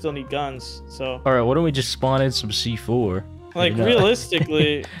 you guys still need guns, so. All right, why don't we just spawn in some C4? Like,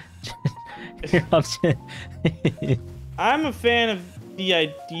 realistically, I'm a fan of the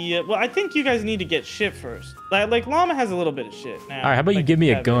idea. Well, I think you guys need to get shit first. Like Llama has a little bit of shit now. All right, how about you give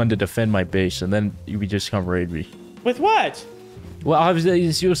me a gun to defend my base, and then you just come raid me? With what? Well, obviously,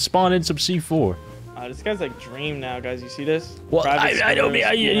 you'll spawn in some C4. This guy's like dream now, guys. You see this? Well, I don't mean.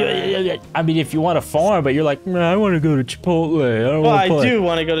 I mean, if you want to farm, but you're like, I want to go to Chipotle. I do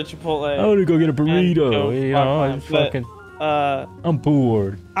want to go to Chipotle. I want to go get a burrito. You know, I'm fucking. I'm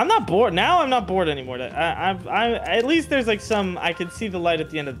bored. I'm not bored now. I'm not bored anymore. At least there's like some. I can see the light at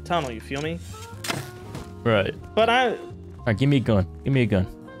the end of the tunnel. You feel me? Right. But All right, give me a gun. Give me a gun.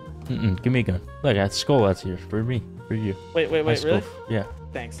 Give me a gun. Look, that skull that's here for me. For you. Wait, really? Yeah.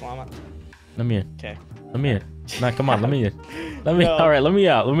 Thanks, Llama. Let me in. Okay. Let me in. Nah, come on, let me in. Let me. No. All right, let me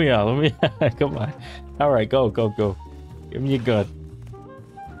out. Let me out. Let me out. Come on. All right, go. Give me a gun.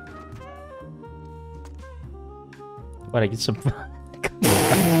 What? I get some.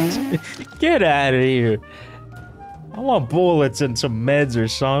 Get out of here. I want bullets and some meds or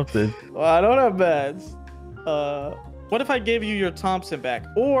something. Well, I don't have meds. What if I gave you your Thompson back?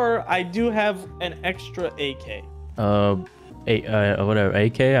 Or I do have an extra AK. Whatever,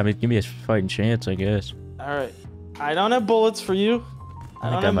 AK? I mean, give me a fighting chance, I guess. Alright. I don't have bullets for you. I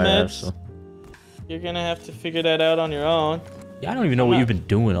don't have meds. So. You're gonna have to figure that out on your own. Yeah, I don't even know what you've been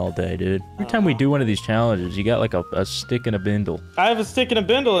doing all day, dude. Every time we do one of these challenges, you got like a stick and a bindle. I have a stick and a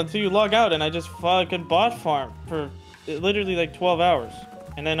bindle until you log out, and I just fucking bot farm for literally like 12 hours.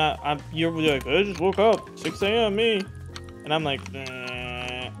 And then you're like, I just woke up, 6 a.m. me. And I'm like,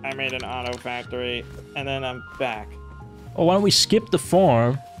 I made an auto factory, and then I'm back. Oh, why don't we skip the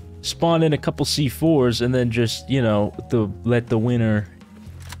farm, spawn in a couple C4s, and then just, you know, let the winner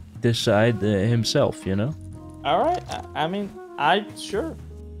decide himself, you know? Alright, I mean, sure.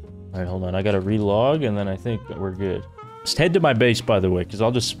 Alright, hold on, I gotta relog, and then I think we're good. Just head to my base, by the way, because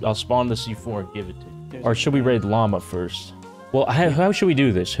I'll spawn the C4 and give it to you. Or should we raid Llama first? Well, how should we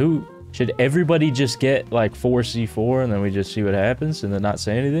do this? Should everybody just get, like, 4 C4, and then we just see what happens, and then not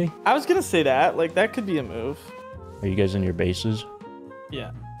say anything? I was gonna say that, like, that could be a move. Are you guys in your bases?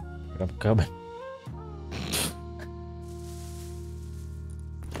 Yeah. I'm coming.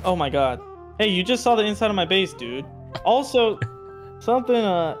 Oh my god. Hey, you just saw the inside of my base, dude. Also, something,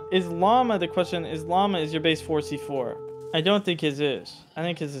 is Llama, the question is Llama, is your base 4C4? I don't think his is. I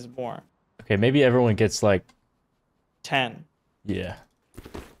think his is more. Okay, maybe everyone gets, like... 10. Yeah.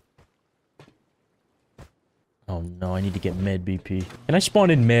 Oh Oh no, I need to get med BP. Can I spawn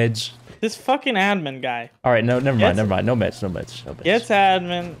in meds? This fucking admin guy. All right, no, never mind. No meds, no meds, no meds. Gets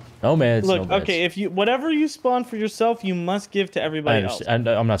admin. No meds, Look, no meds. okay, if you whatever you spawn for yourself, you must give to everybody else. I'm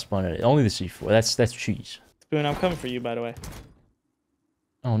not spawning it. Only the C4. That's cheese. Spoon, I'm coming for you, by the way.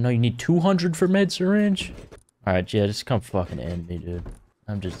 Oh no, you need 200 for med syringe? Alright, yeah, just come fucking end me, dude.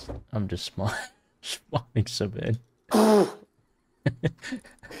 I'm just spawning some in.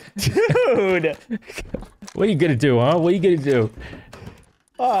 Dude! What are you gonna do, huh? What are you gonna do?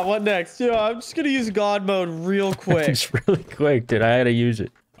 Oh, what next? Yeah, I'm just gonna use God mode real quick. Just really quick, dude. I had to use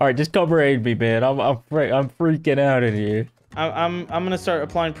it. Alright, just come raid me, man. I'm freaking out in here. I'm gonna start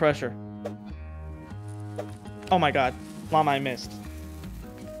applying pressure. Oh my god. Llama, I missed.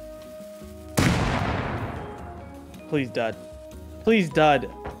 Please, dud. Please, dud.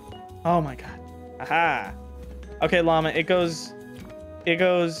 Oh my god. Aha. Okay, Llama, it goes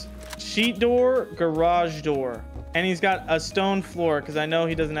sheet door, garage door. And he's got a stone floor, because I know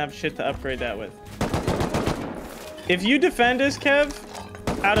he doesn't have shit to upgrade that with. If you defend us, Kev,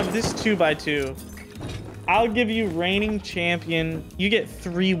 out of this 2x2, I'll give you reigning champion. You get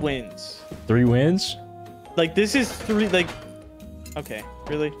 3 wins. 3 wins? Like, this is 3, like... Okay,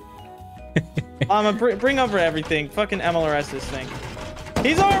 really? Llama, bring over everything. Fucking MLRS this thing.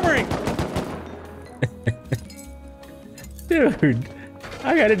 He's armoring! Dude,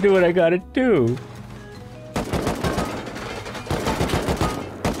 I gotta do what I gotta do.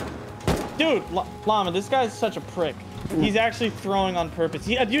 Dude, Llama, this guy's such a prick. He's actually throwing on purpose.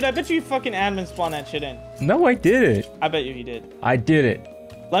 Yeah, dude, I bet you fucking admin spawned that shit in. No, I did it. I bet you he did. I did it.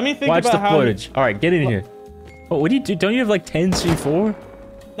 Let me think Watch about the how... footage. Alright, get in here. Oh, what do you do? Don't you have like 10 C4?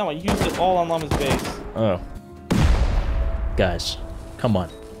 No, I used it all on Llama's base. Oh. Guys, come on.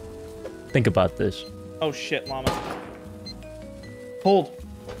 Think about this. Oh shit, Llama. Hold.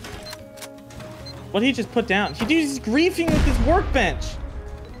 What did he just put down? He's griefing with his workbench.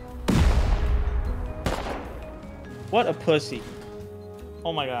 What a pussy.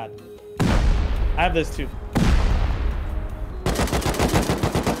 Oh my god. I have this too.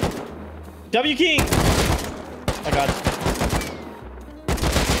 W King! I got it.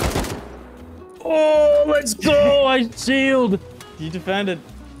 Oh, let's go! I sealed! You defended.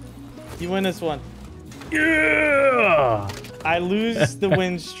 You win this one. Yeah! I lose the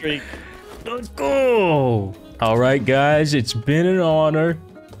win streak. Let's go! Alright, guys, it's been an honor.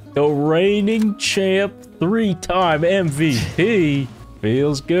 The reigning champ, 3-time MVP.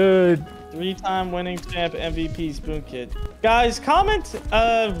 Feels good. 3-time winning champ MVP Spoon Kid. Guys, comment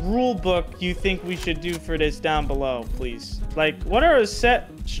a rule book you think we should do for this down below, please. Like, what are a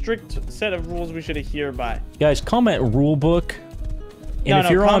strict set of rules we should adhere by? Guys, comment rule book. And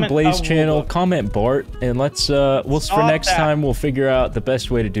if you're on Blaze channel, comment Bart, and let's for next time we'll figure out the best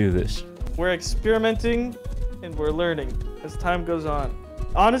way to do this. We're experimenting and we're learning as time goes on.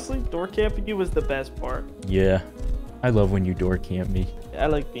 Honestly, door camping you was the best part. Yeah, I love when you door camp me. I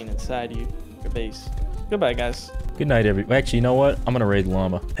like being inside your base. Goodbye, guys. Good night, everyone. Actually, you know what? I'm gonna raid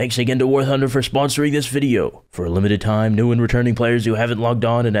Llama. Thanks again to War Thunder for sponsoring this video. For a limited time, new and returning players who haven't logged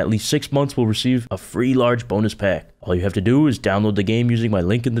on in at least 6 months will receive a free large bonus pack. All you have to do is download the game using my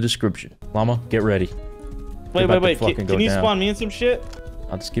link in the description. Llama, get ready. Wait. Can you spawn me in some shit?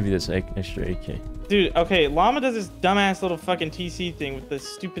 I'll just give you this extra AK. Dude, okay, Llama does this dumbass little fucking TC thing with this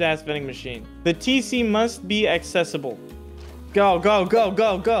stupid ass vending machine. The TC must be accessible. Go, go, go,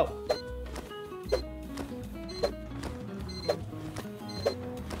 go, go.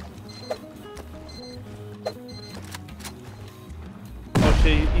 Oh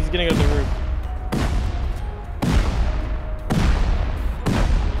shit, he's gonna go to the roof.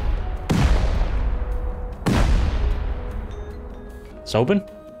 It's open?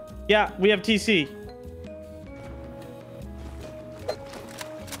 Yeah, we have TC.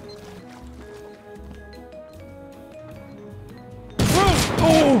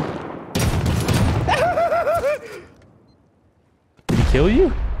 Oh! Did he kill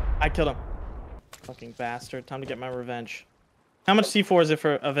you? I killed him. Fucking bastard. Time to get my revenge. How much C4 is it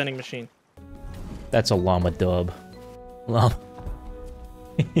for a vending machine? That's a llama dub. Llama.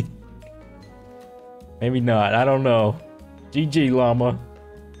 Maybe not. I don't know. GG, llama.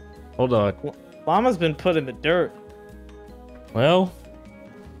 Hold on. Llama's been put in the dirt. Well,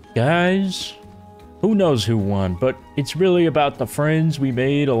 guys, who knows who won, but it's really about the friends we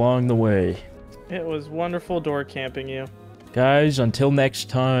made along the way. It was wonderful door camping you. Guys, until next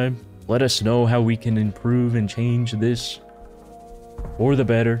time, let us know how we can improve and change this for the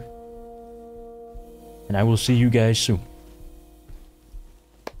better. And I will see you guys soon.